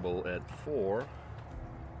variable at 4.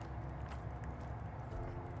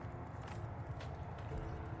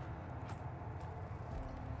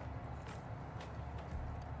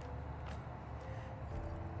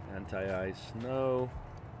 Anti-ice, no.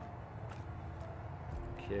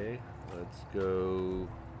 Okay, let's go.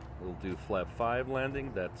 We'll do flap 5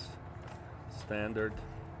 landing. That's standard.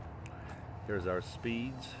 Here's our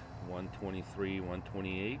speeds, 123,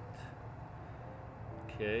 128.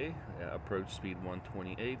 Okay, yeah, approach speed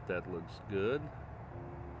 128. That looks good.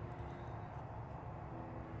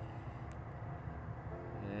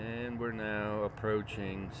 And we're now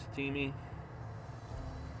approaching Steamy.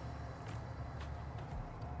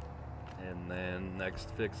 And then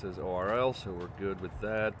next fix is ORL, so we're good with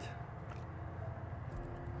that.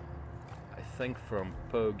 I think from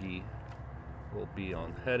Pogi we'll be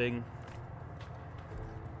on heading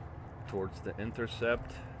towards the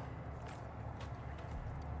intercept.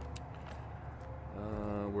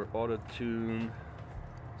 We're auto-tuned.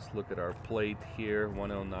 Let's look at our plate here,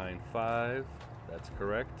 1095. That's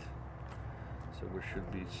correct. So we should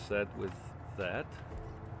be set with that.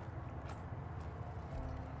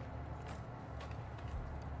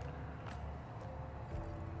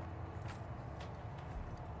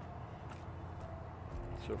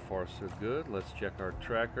 So far so good. Let's check our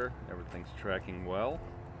tracker. Everything's tracking well.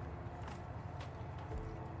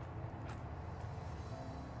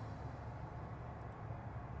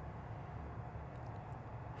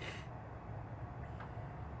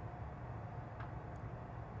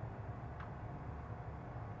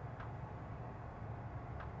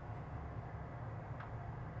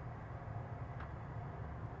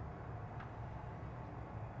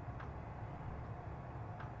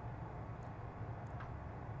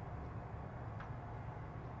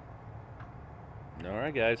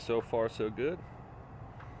 Alright guys, so far so good.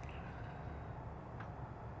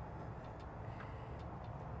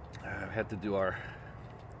 I had to do our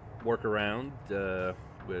workaround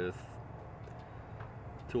with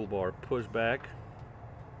Toolbar Pushback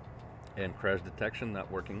and crash detection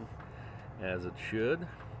not working as it should,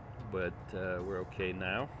 but we're okay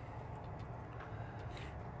now.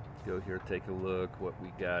 Go here, take a look what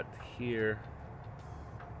we got here.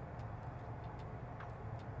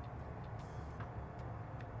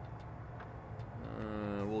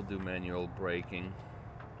 We'll do manual braking.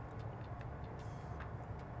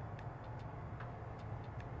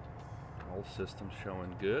 All systems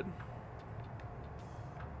showing good.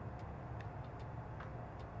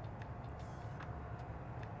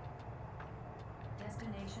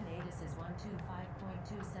 Destination ATIS is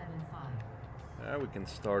 125.275. We can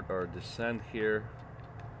start our descent here.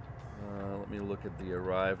 Let me look at the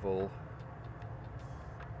arrival.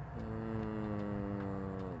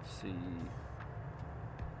 Let's see.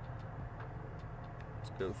 Let's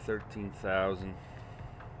go 13,000.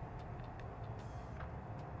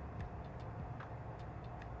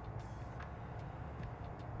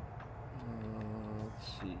 Let's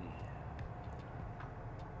see.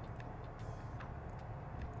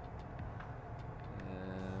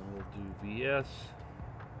 And we'll do VS.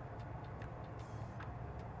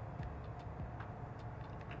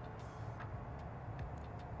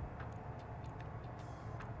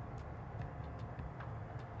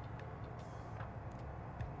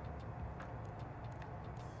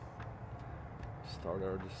 Start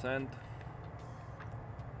our descent.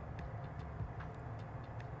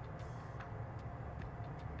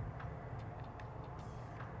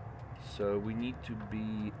 So we need to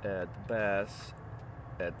be at Bass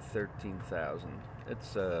at 13,000.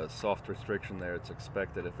 It's a soft restriction there. It's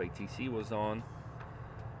expected if ATC was on.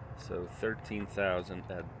 So 13,000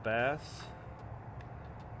 at Bass.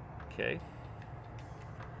 Okay.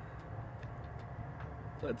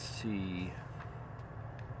 let's see.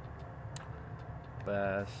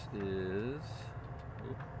 Bass is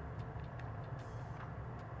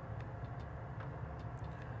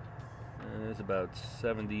it's about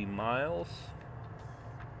 70 miles.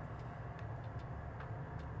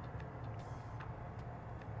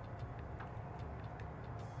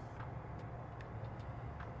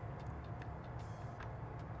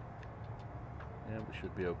 Yeah, we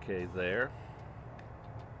should be okay there.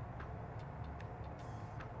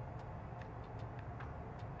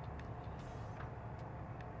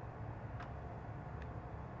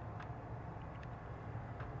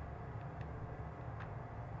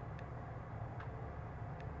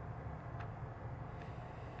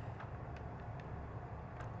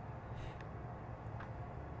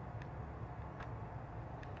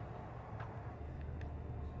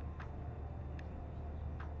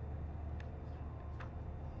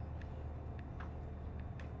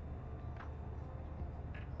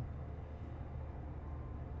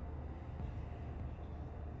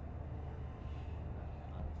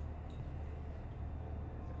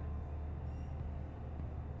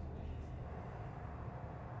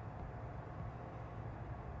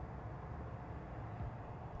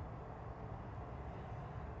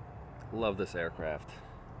 Love this aircraft.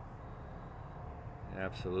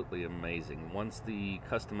 Absolutely amazing. Once the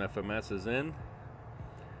custom FMS is in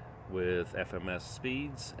with FMS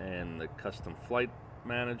speeds and the custom flight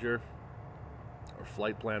manager or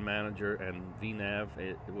flight plan manager and VNav,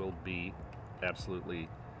 it will be absolutely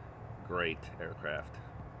great aircraft.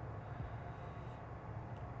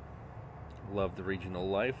 Love the regional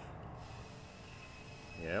life.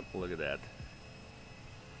 Yep, look at that.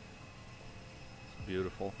 It's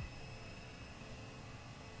beautiful.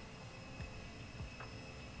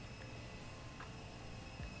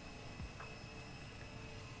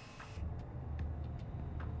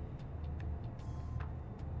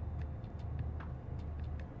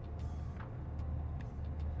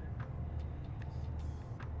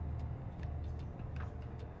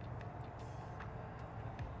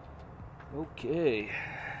 Okay.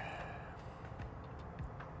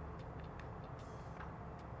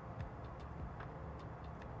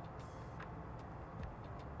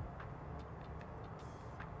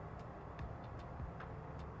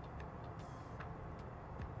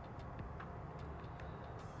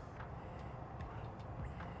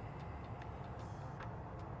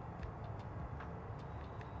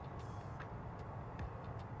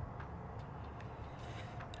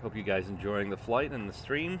 Hope you guys enjoying the flight and the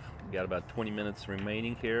stream. We got about 20 minutes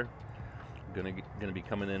remaining here. I'm gonna be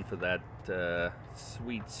coming in for that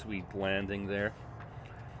sweet landing there.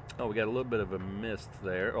 Oh, we got a little bit of a mist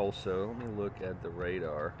there. Also, let me look at the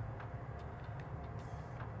radar.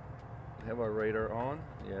 We have our radar on.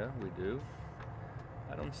 Yeah, we do.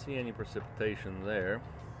 I don't see any precipitation there,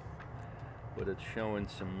 but it's showing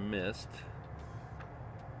some mist.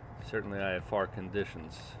 Certainly IFR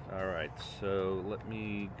conditions. Alright, so let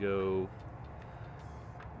me go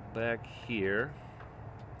back here.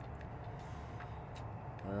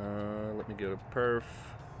 Let me go to perf,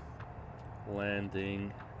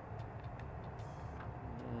 landing.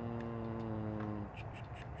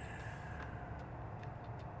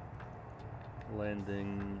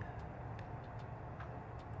 Landing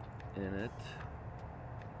in it.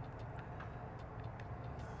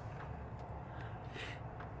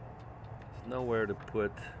 Nowhere to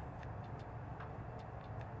put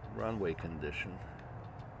runway condition.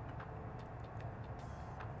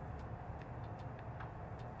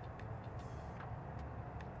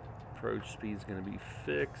 Approach speed is going to be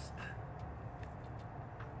fixed.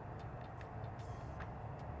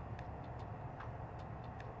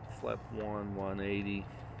 Flap 180.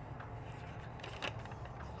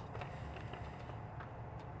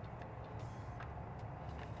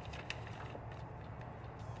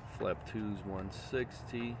 Flap 2's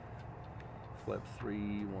 160, flap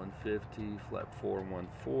 3 150, flap 4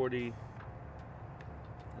 140,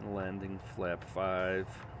 and landing flap 5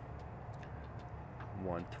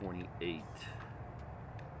 128.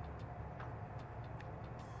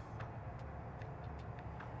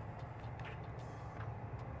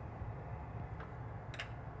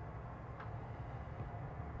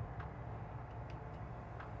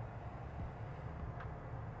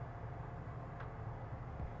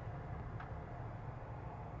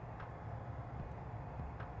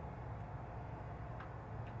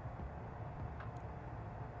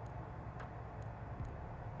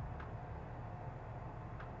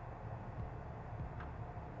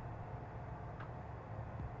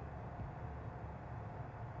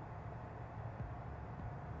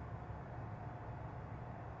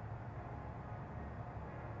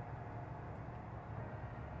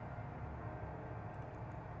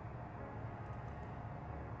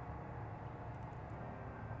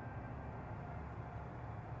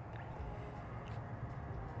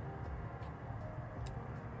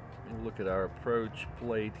 Look at our approach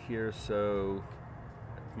plate here. So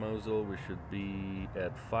at Mosul we should be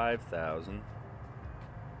at 5,000.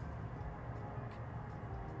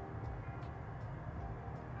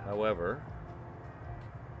 However,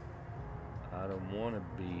 I don't want to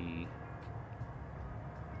be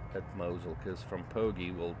at Mosul because from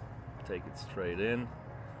Pogi we'll take it straight in.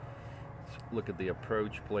 Let's look at the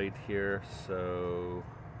approach plate here. So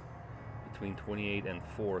between 28 and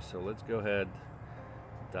 4. So let's go ahead,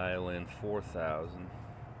 dial in 4,000.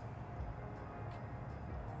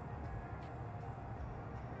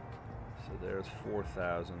 So there's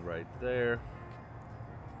 4,000 right there.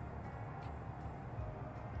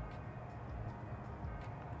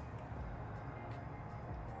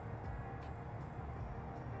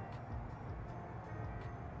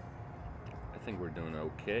 I think we're doing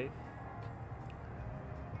okay.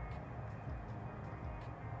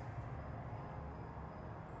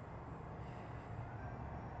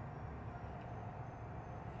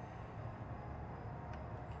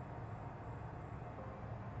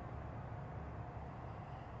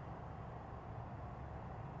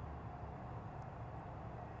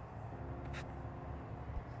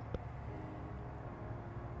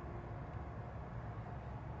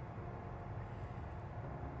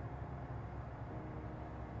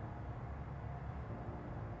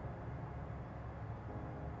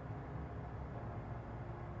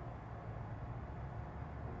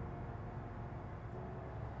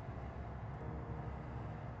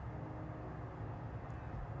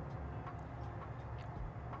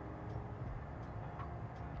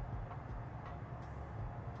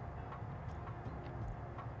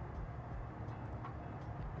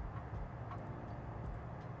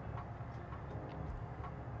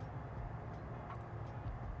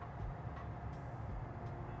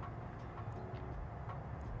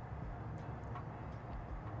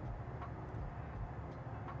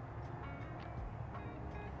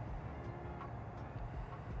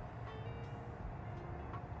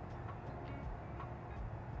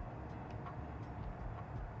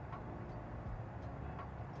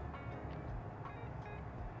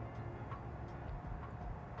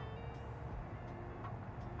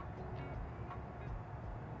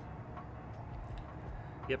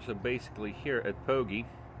 Yep, so basically here at Pogi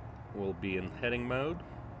we'll be in heading mode,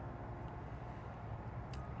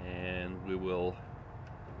 and we will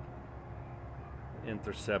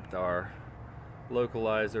intercept our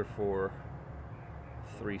localizer for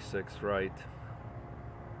 3-6 right.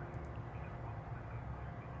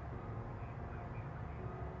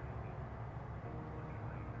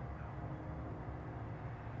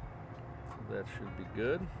 So that should be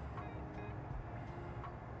good.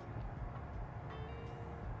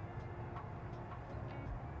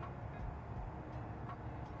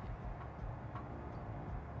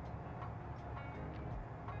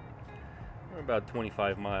 We're about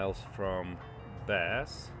 25 miles from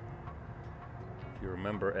Bass. If you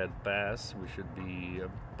remember, at Bass we should be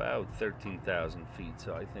about 13,000 feet,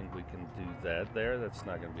 so I think we can do that there. That's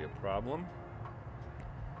not going to be a problem.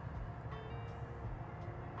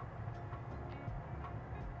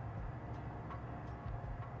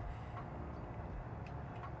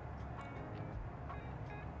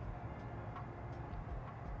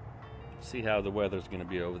 See how the weather's going to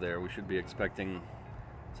be over there. We should be expecting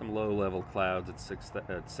some low-level clouds at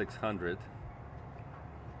 600.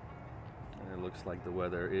 And it looks like the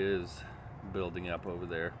weather is building up over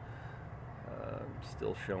there.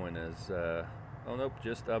 Still showing as oh nope,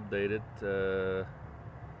 just updated.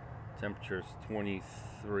 Temperature's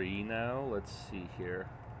 23 now. Let's see here.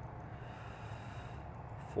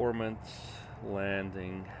 Formants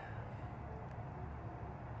landing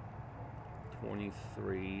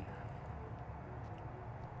 23.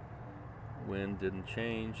 Wind didn't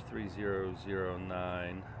change.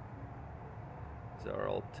 3009 is our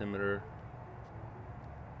altimeter.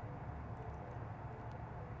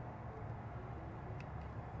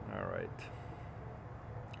 All right.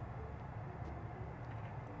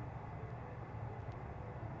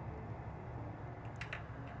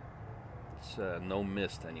 It's no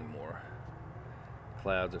mist anymore.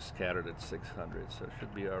 Clouds are scattered at 600, so it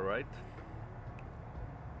should be all right.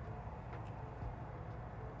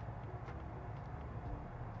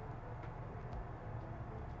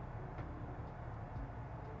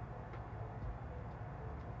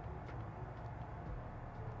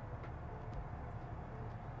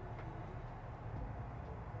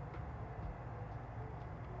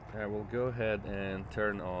 We'll go ahead and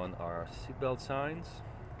turn on our seatbelt signs.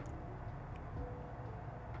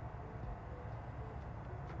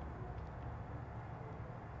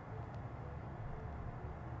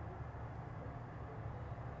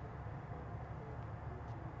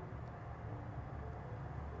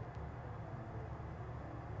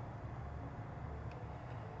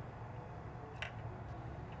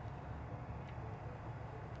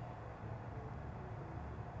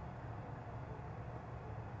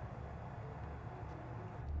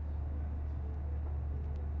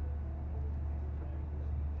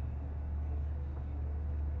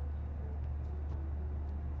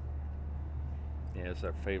 Here's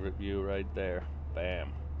our favorite view right there.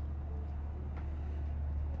 Bam.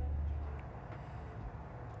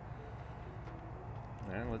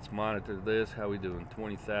 And let's monitor this. How we doing?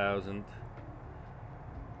 20,000.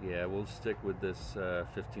 Yeah, we'll stick with this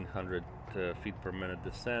 1,500 feet per minute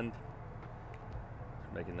descent.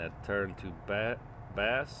 Making that turn to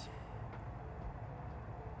Bass.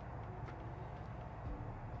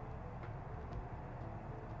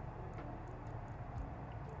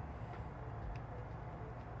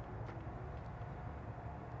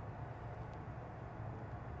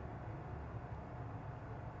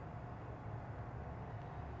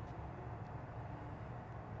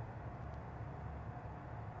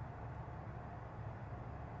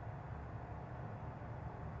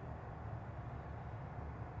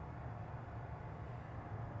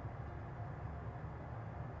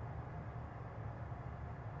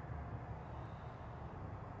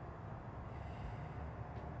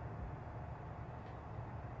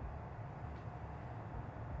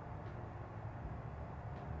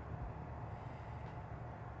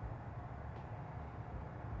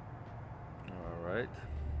 Right.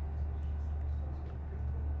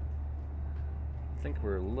 I think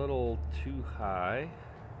we're a little too high.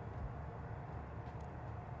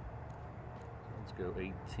 Let's go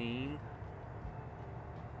 18.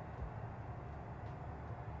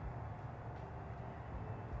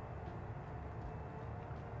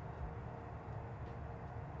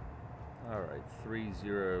 All right,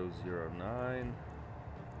 3009.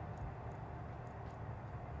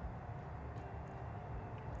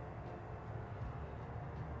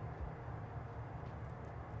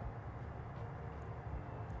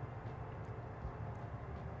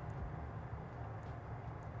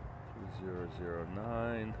 Zero, zero,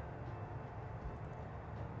 9.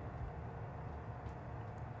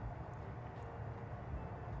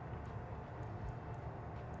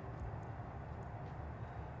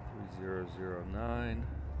 Zero, zero, 9.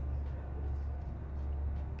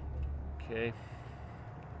 Okay.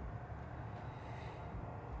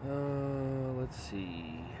 Let's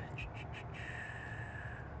see.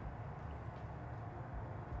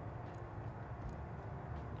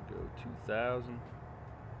 Go 2,000.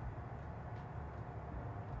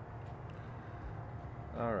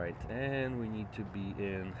 Alright, and we need to be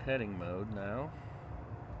in heading mode now.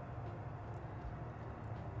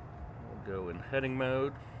 We'll go in heading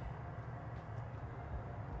mode.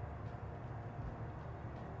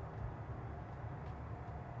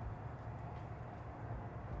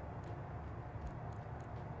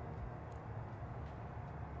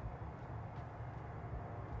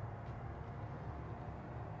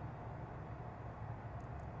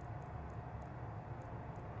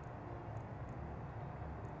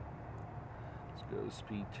 Go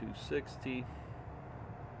speed 260.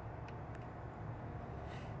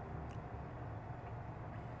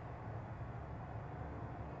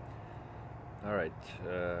 All right,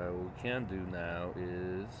 what we can do now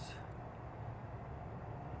is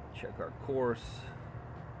check our course.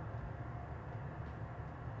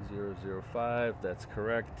 005, that's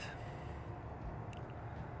correct.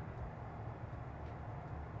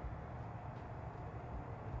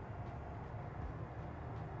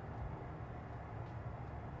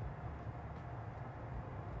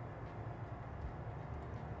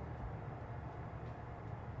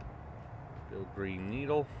 Green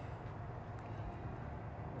needle.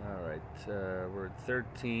 Alright, we're at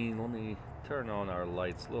 13. Let me turn on our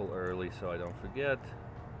lights a little early so I don't forget.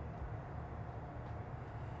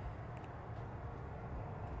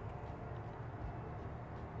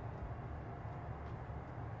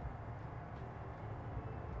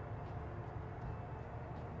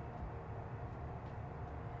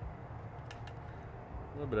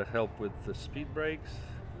 A little bit of help with the speed brakes.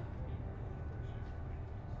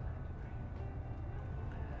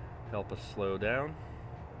 Help us slow down.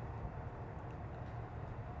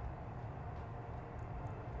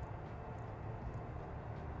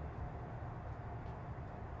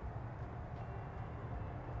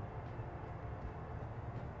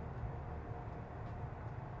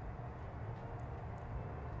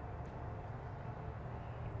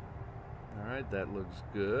 All right, that looks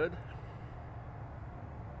good.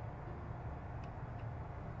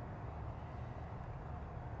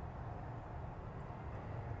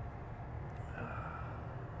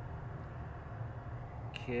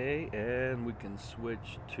 Okay, and we can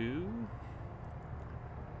switch to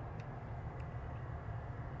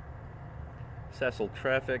Cecil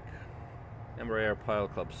traffic. Embraer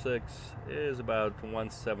Pilot Club 6 is about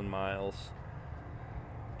 17 miles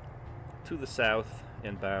to the south,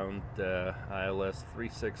 inbound ILS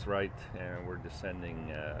 36 right, and we're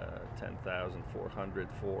descending 10,400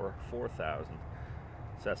 for 4,000.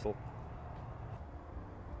 Cecil.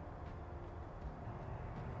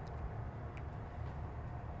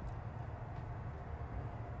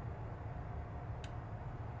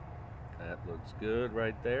 That looks good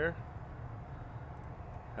right there.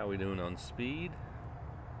 How we doing on speed?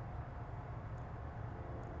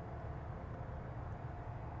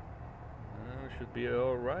 Should be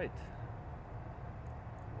all right.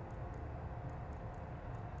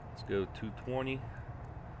 Let's go 220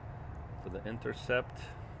 for the intercept.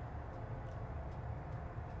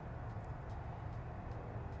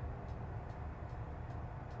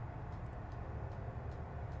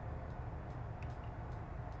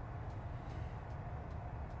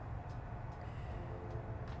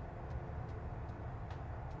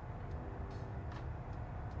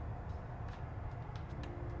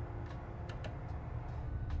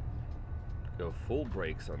 Go full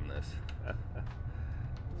brakes on this. Let's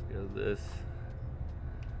go this.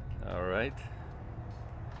 All right.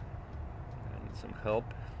 I need some help.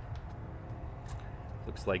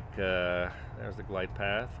 Looks like there's the glide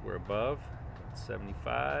path. We're above. It's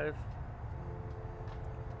 75.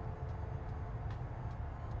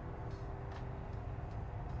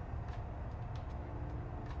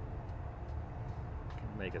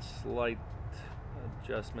 Can make a slight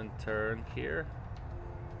adjustment turn here.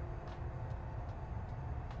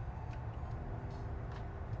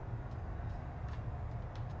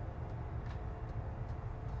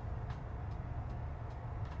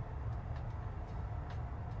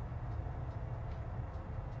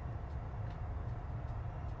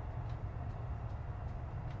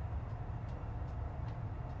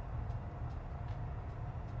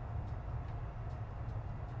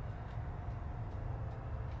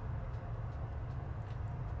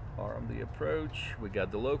 Arm the approach. We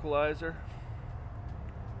got the localizer.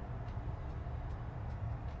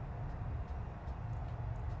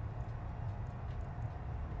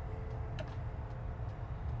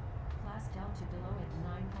 Class Delta below at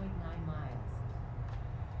 9.9 miles.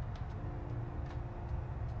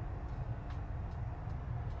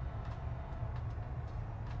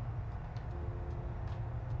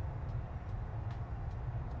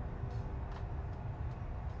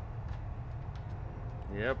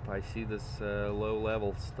 Yep, I see this low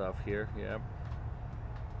level stuff here. Yep.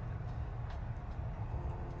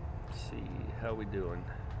 Let's see how we doing.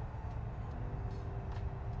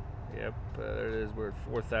 Yep, there it is. We're at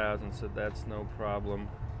 4,000, so that's no problem.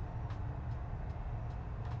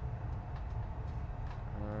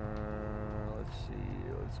 Let's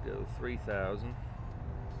see. Let's go 3,000.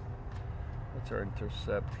 What's our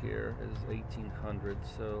intercept here? Is 1,800.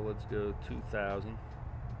 So let's go 2,000.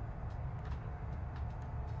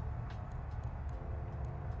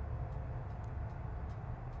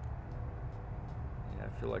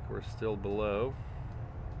 I feel like we're still below.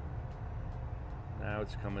 Now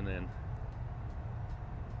it's coming in.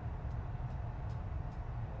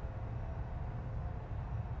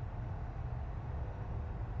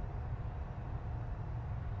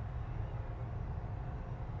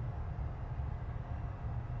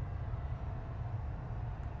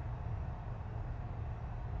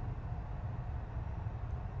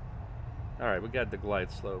 All right, we got the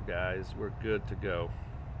glide slow, guys. We're good to go.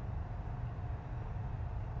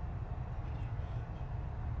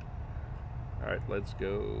 Alright, let's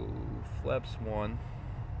go flaps 1.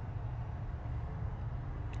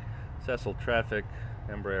 Cecil traffic,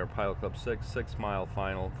 Embraer Pilot Club 6, 6 mile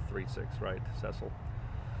final, 36, right, Cecil.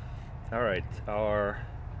 Alright, our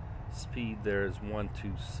speed there is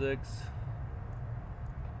 126.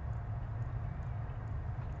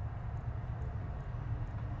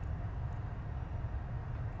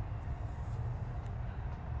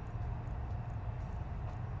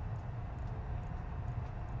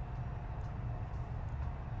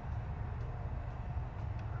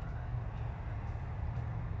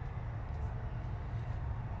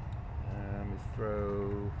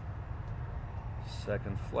 Throw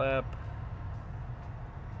second flap,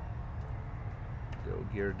 go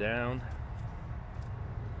gear down,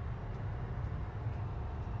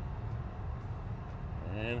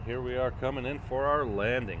 and here we are coming in for our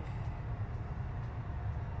landing.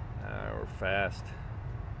 We're fast.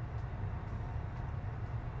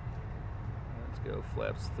 Let's go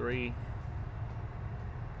flaps 3.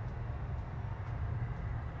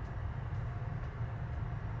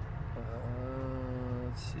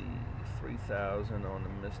 Let's see, 3,000 on the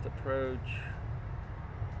missed approach.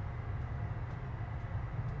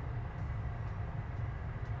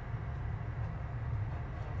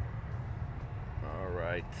 All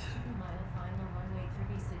right. 2 mile final runway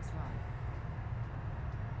 36 right.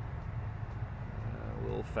 A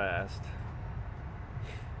little fast.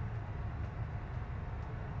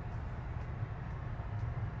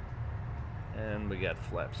 And we got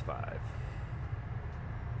flaps 5.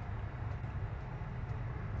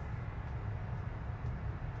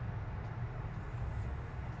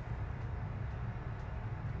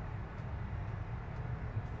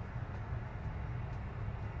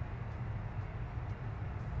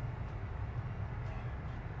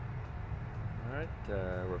 Alright,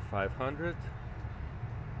 we're 500.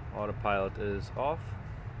 Autopilot is off.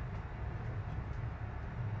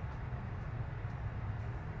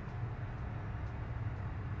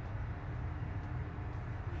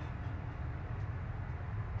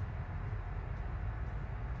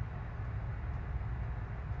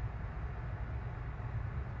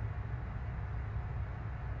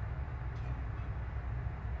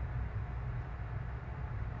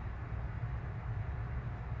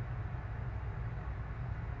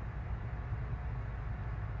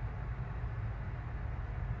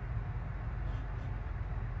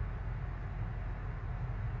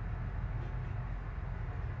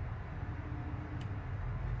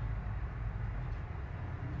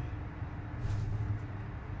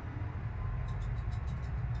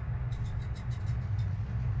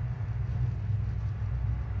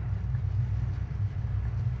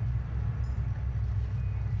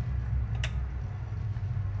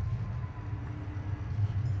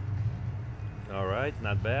 Alright,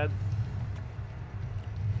 not bad.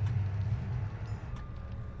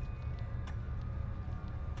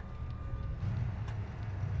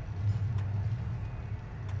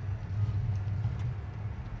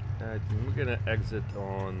 Alright, we're gonna exit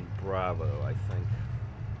on Bravo, I think.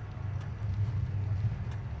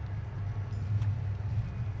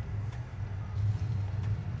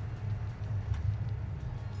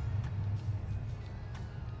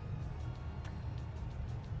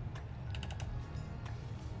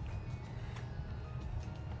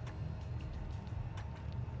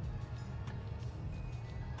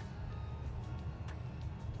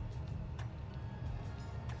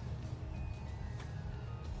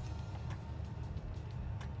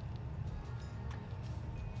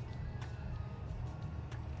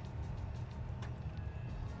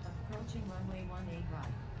 Approaching runway 18 right,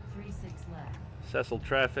 36 left. Cecil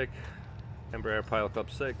traffic, Embraer Pilot Club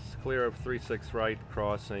 6, clear of 36 right,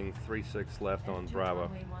 crossing 36 left on Enter Bravo.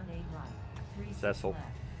 runway 18 right, 36 Cecil. left.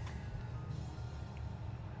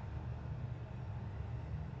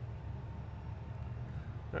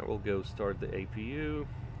 Alright, we'll go start the APU.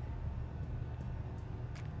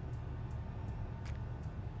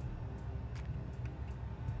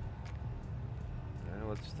 Now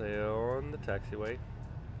let's stay on the taxiway.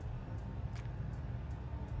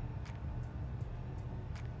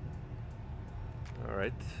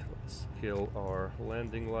 Alright, let's kill our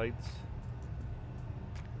landing lights.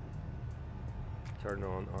 Turn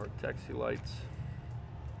on our taxi lights.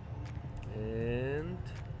 And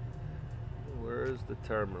where's the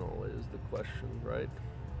terminal is the question, right?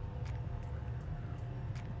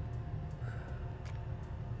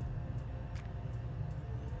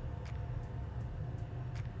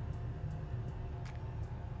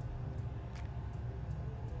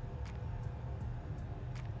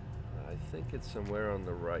 I think it's somewhere on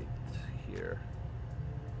the right here.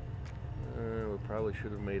 We probably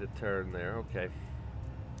should have made a turn there. Okay.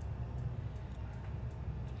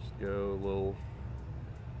 Just go a little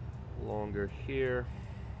longer here.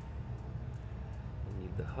 Don't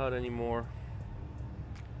need the HUD anymore.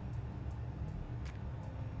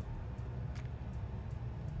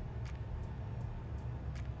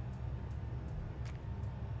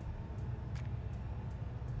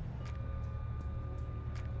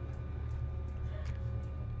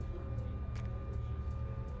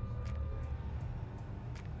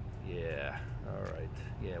 Yeah, alright.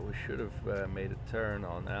 Yeah, we should have made a turn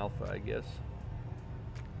on Alpha, I guess.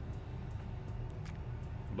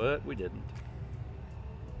 But we didn't.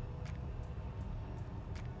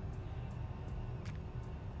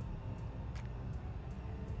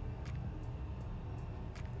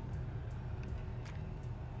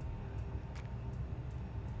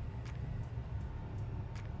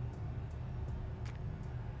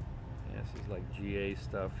 Yeah, this is like GA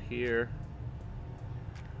stuff here.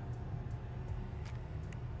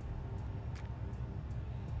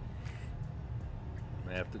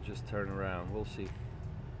 I have to just turn around. We'll see.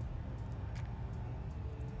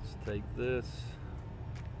 Let's take this.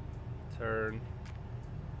 Turn.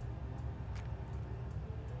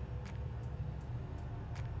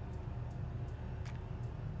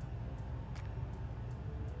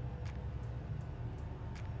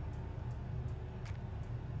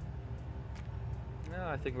 No,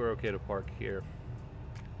 I think we're okay to park here.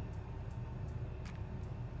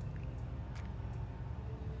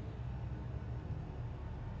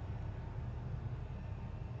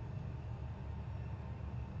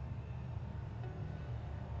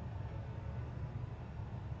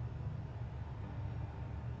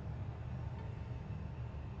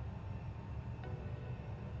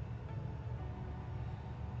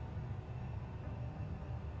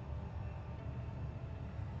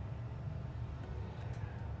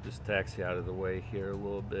 just taxi out of the way here a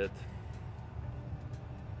little bit.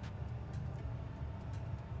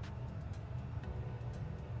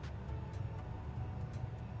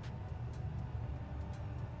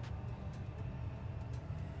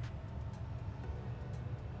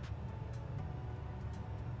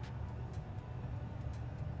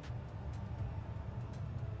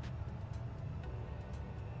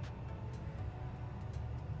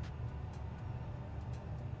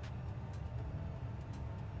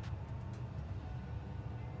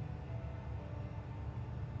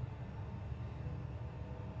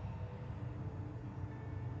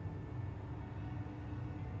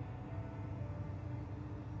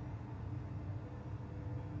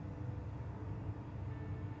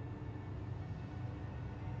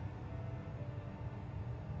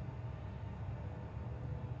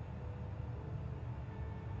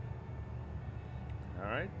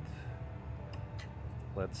 Alright,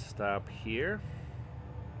 let's stop here.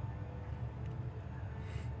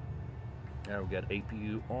 Now we've got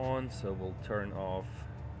APU on, so we'll turn off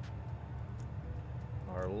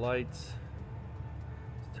our lights.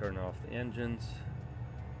 Let's turn off the engines.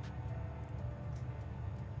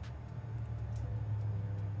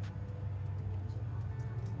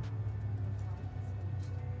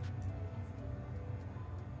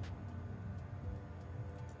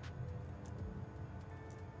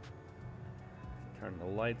 Turn the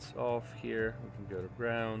lights off here. We can go to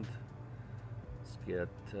ground. Let's get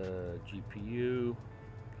GPU.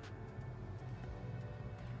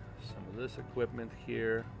 Some of this equipment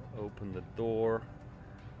here. Open the door.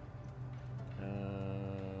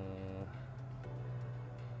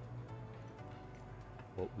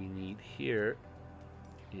 What we need here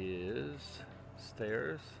is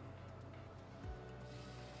stairs.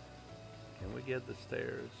 Can we get the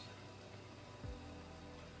stairs?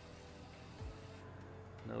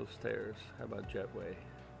 No stairs. How about jetway?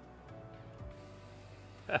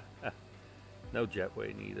 No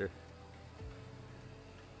jetway neither.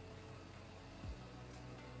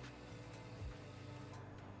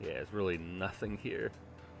 Yeah, it's really nothing here.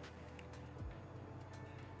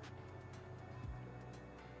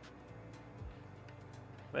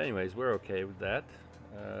 But anyways, we're okay with that.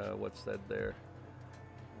 What's that there?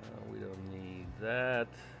 We don't need that.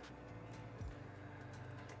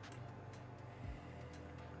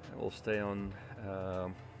 We'll stay on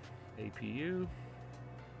APU.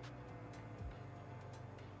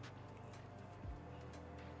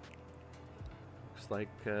 Looks like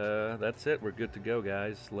that's it. We're good to go,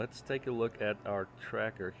 guys. Let's take a look at our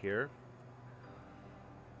tracker here.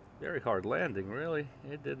 Very hard landing, really.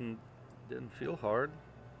 It didn't feel hard.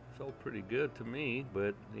 Felt pretty good to me,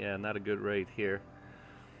 but yeah, not a good rate here.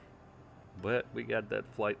 But we got that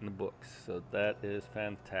flight in the books, so that is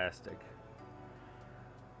fantastic.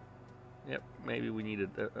 Yep, maybe we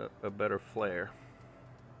needed a better flare.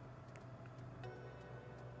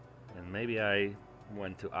 And maybe I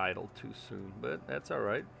went to idle too soon, but that's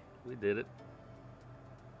alright. We did it.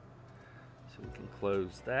 So we can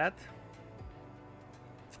close that.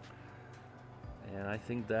 And I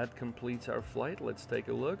think that completes our flight. Let's take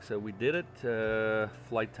a look. So we did it.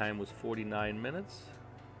 Flight time was 49 minutes.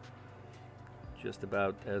 Just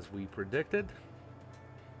about as we predicted.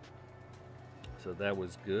 So that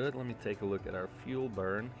was good. Let me take a look at our fuel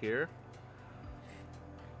burn here.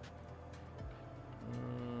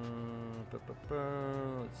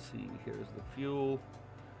 Let's see, here's the fuel.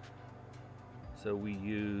 So we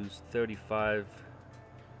used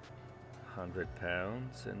 3,500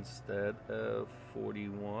 pounds instead of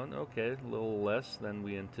 41. Okay, a little less than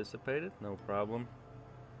we anticipated, no problem.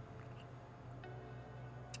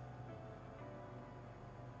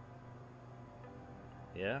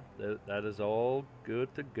 Yeah, that is all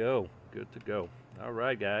good to go. Good to go. All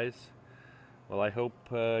right, guys. Well, I hope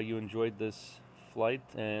you enjoyed this flight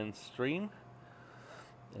and stream.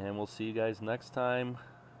 And we'll see you guys next time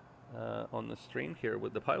on the stream here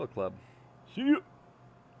with the Pilot Club. See you!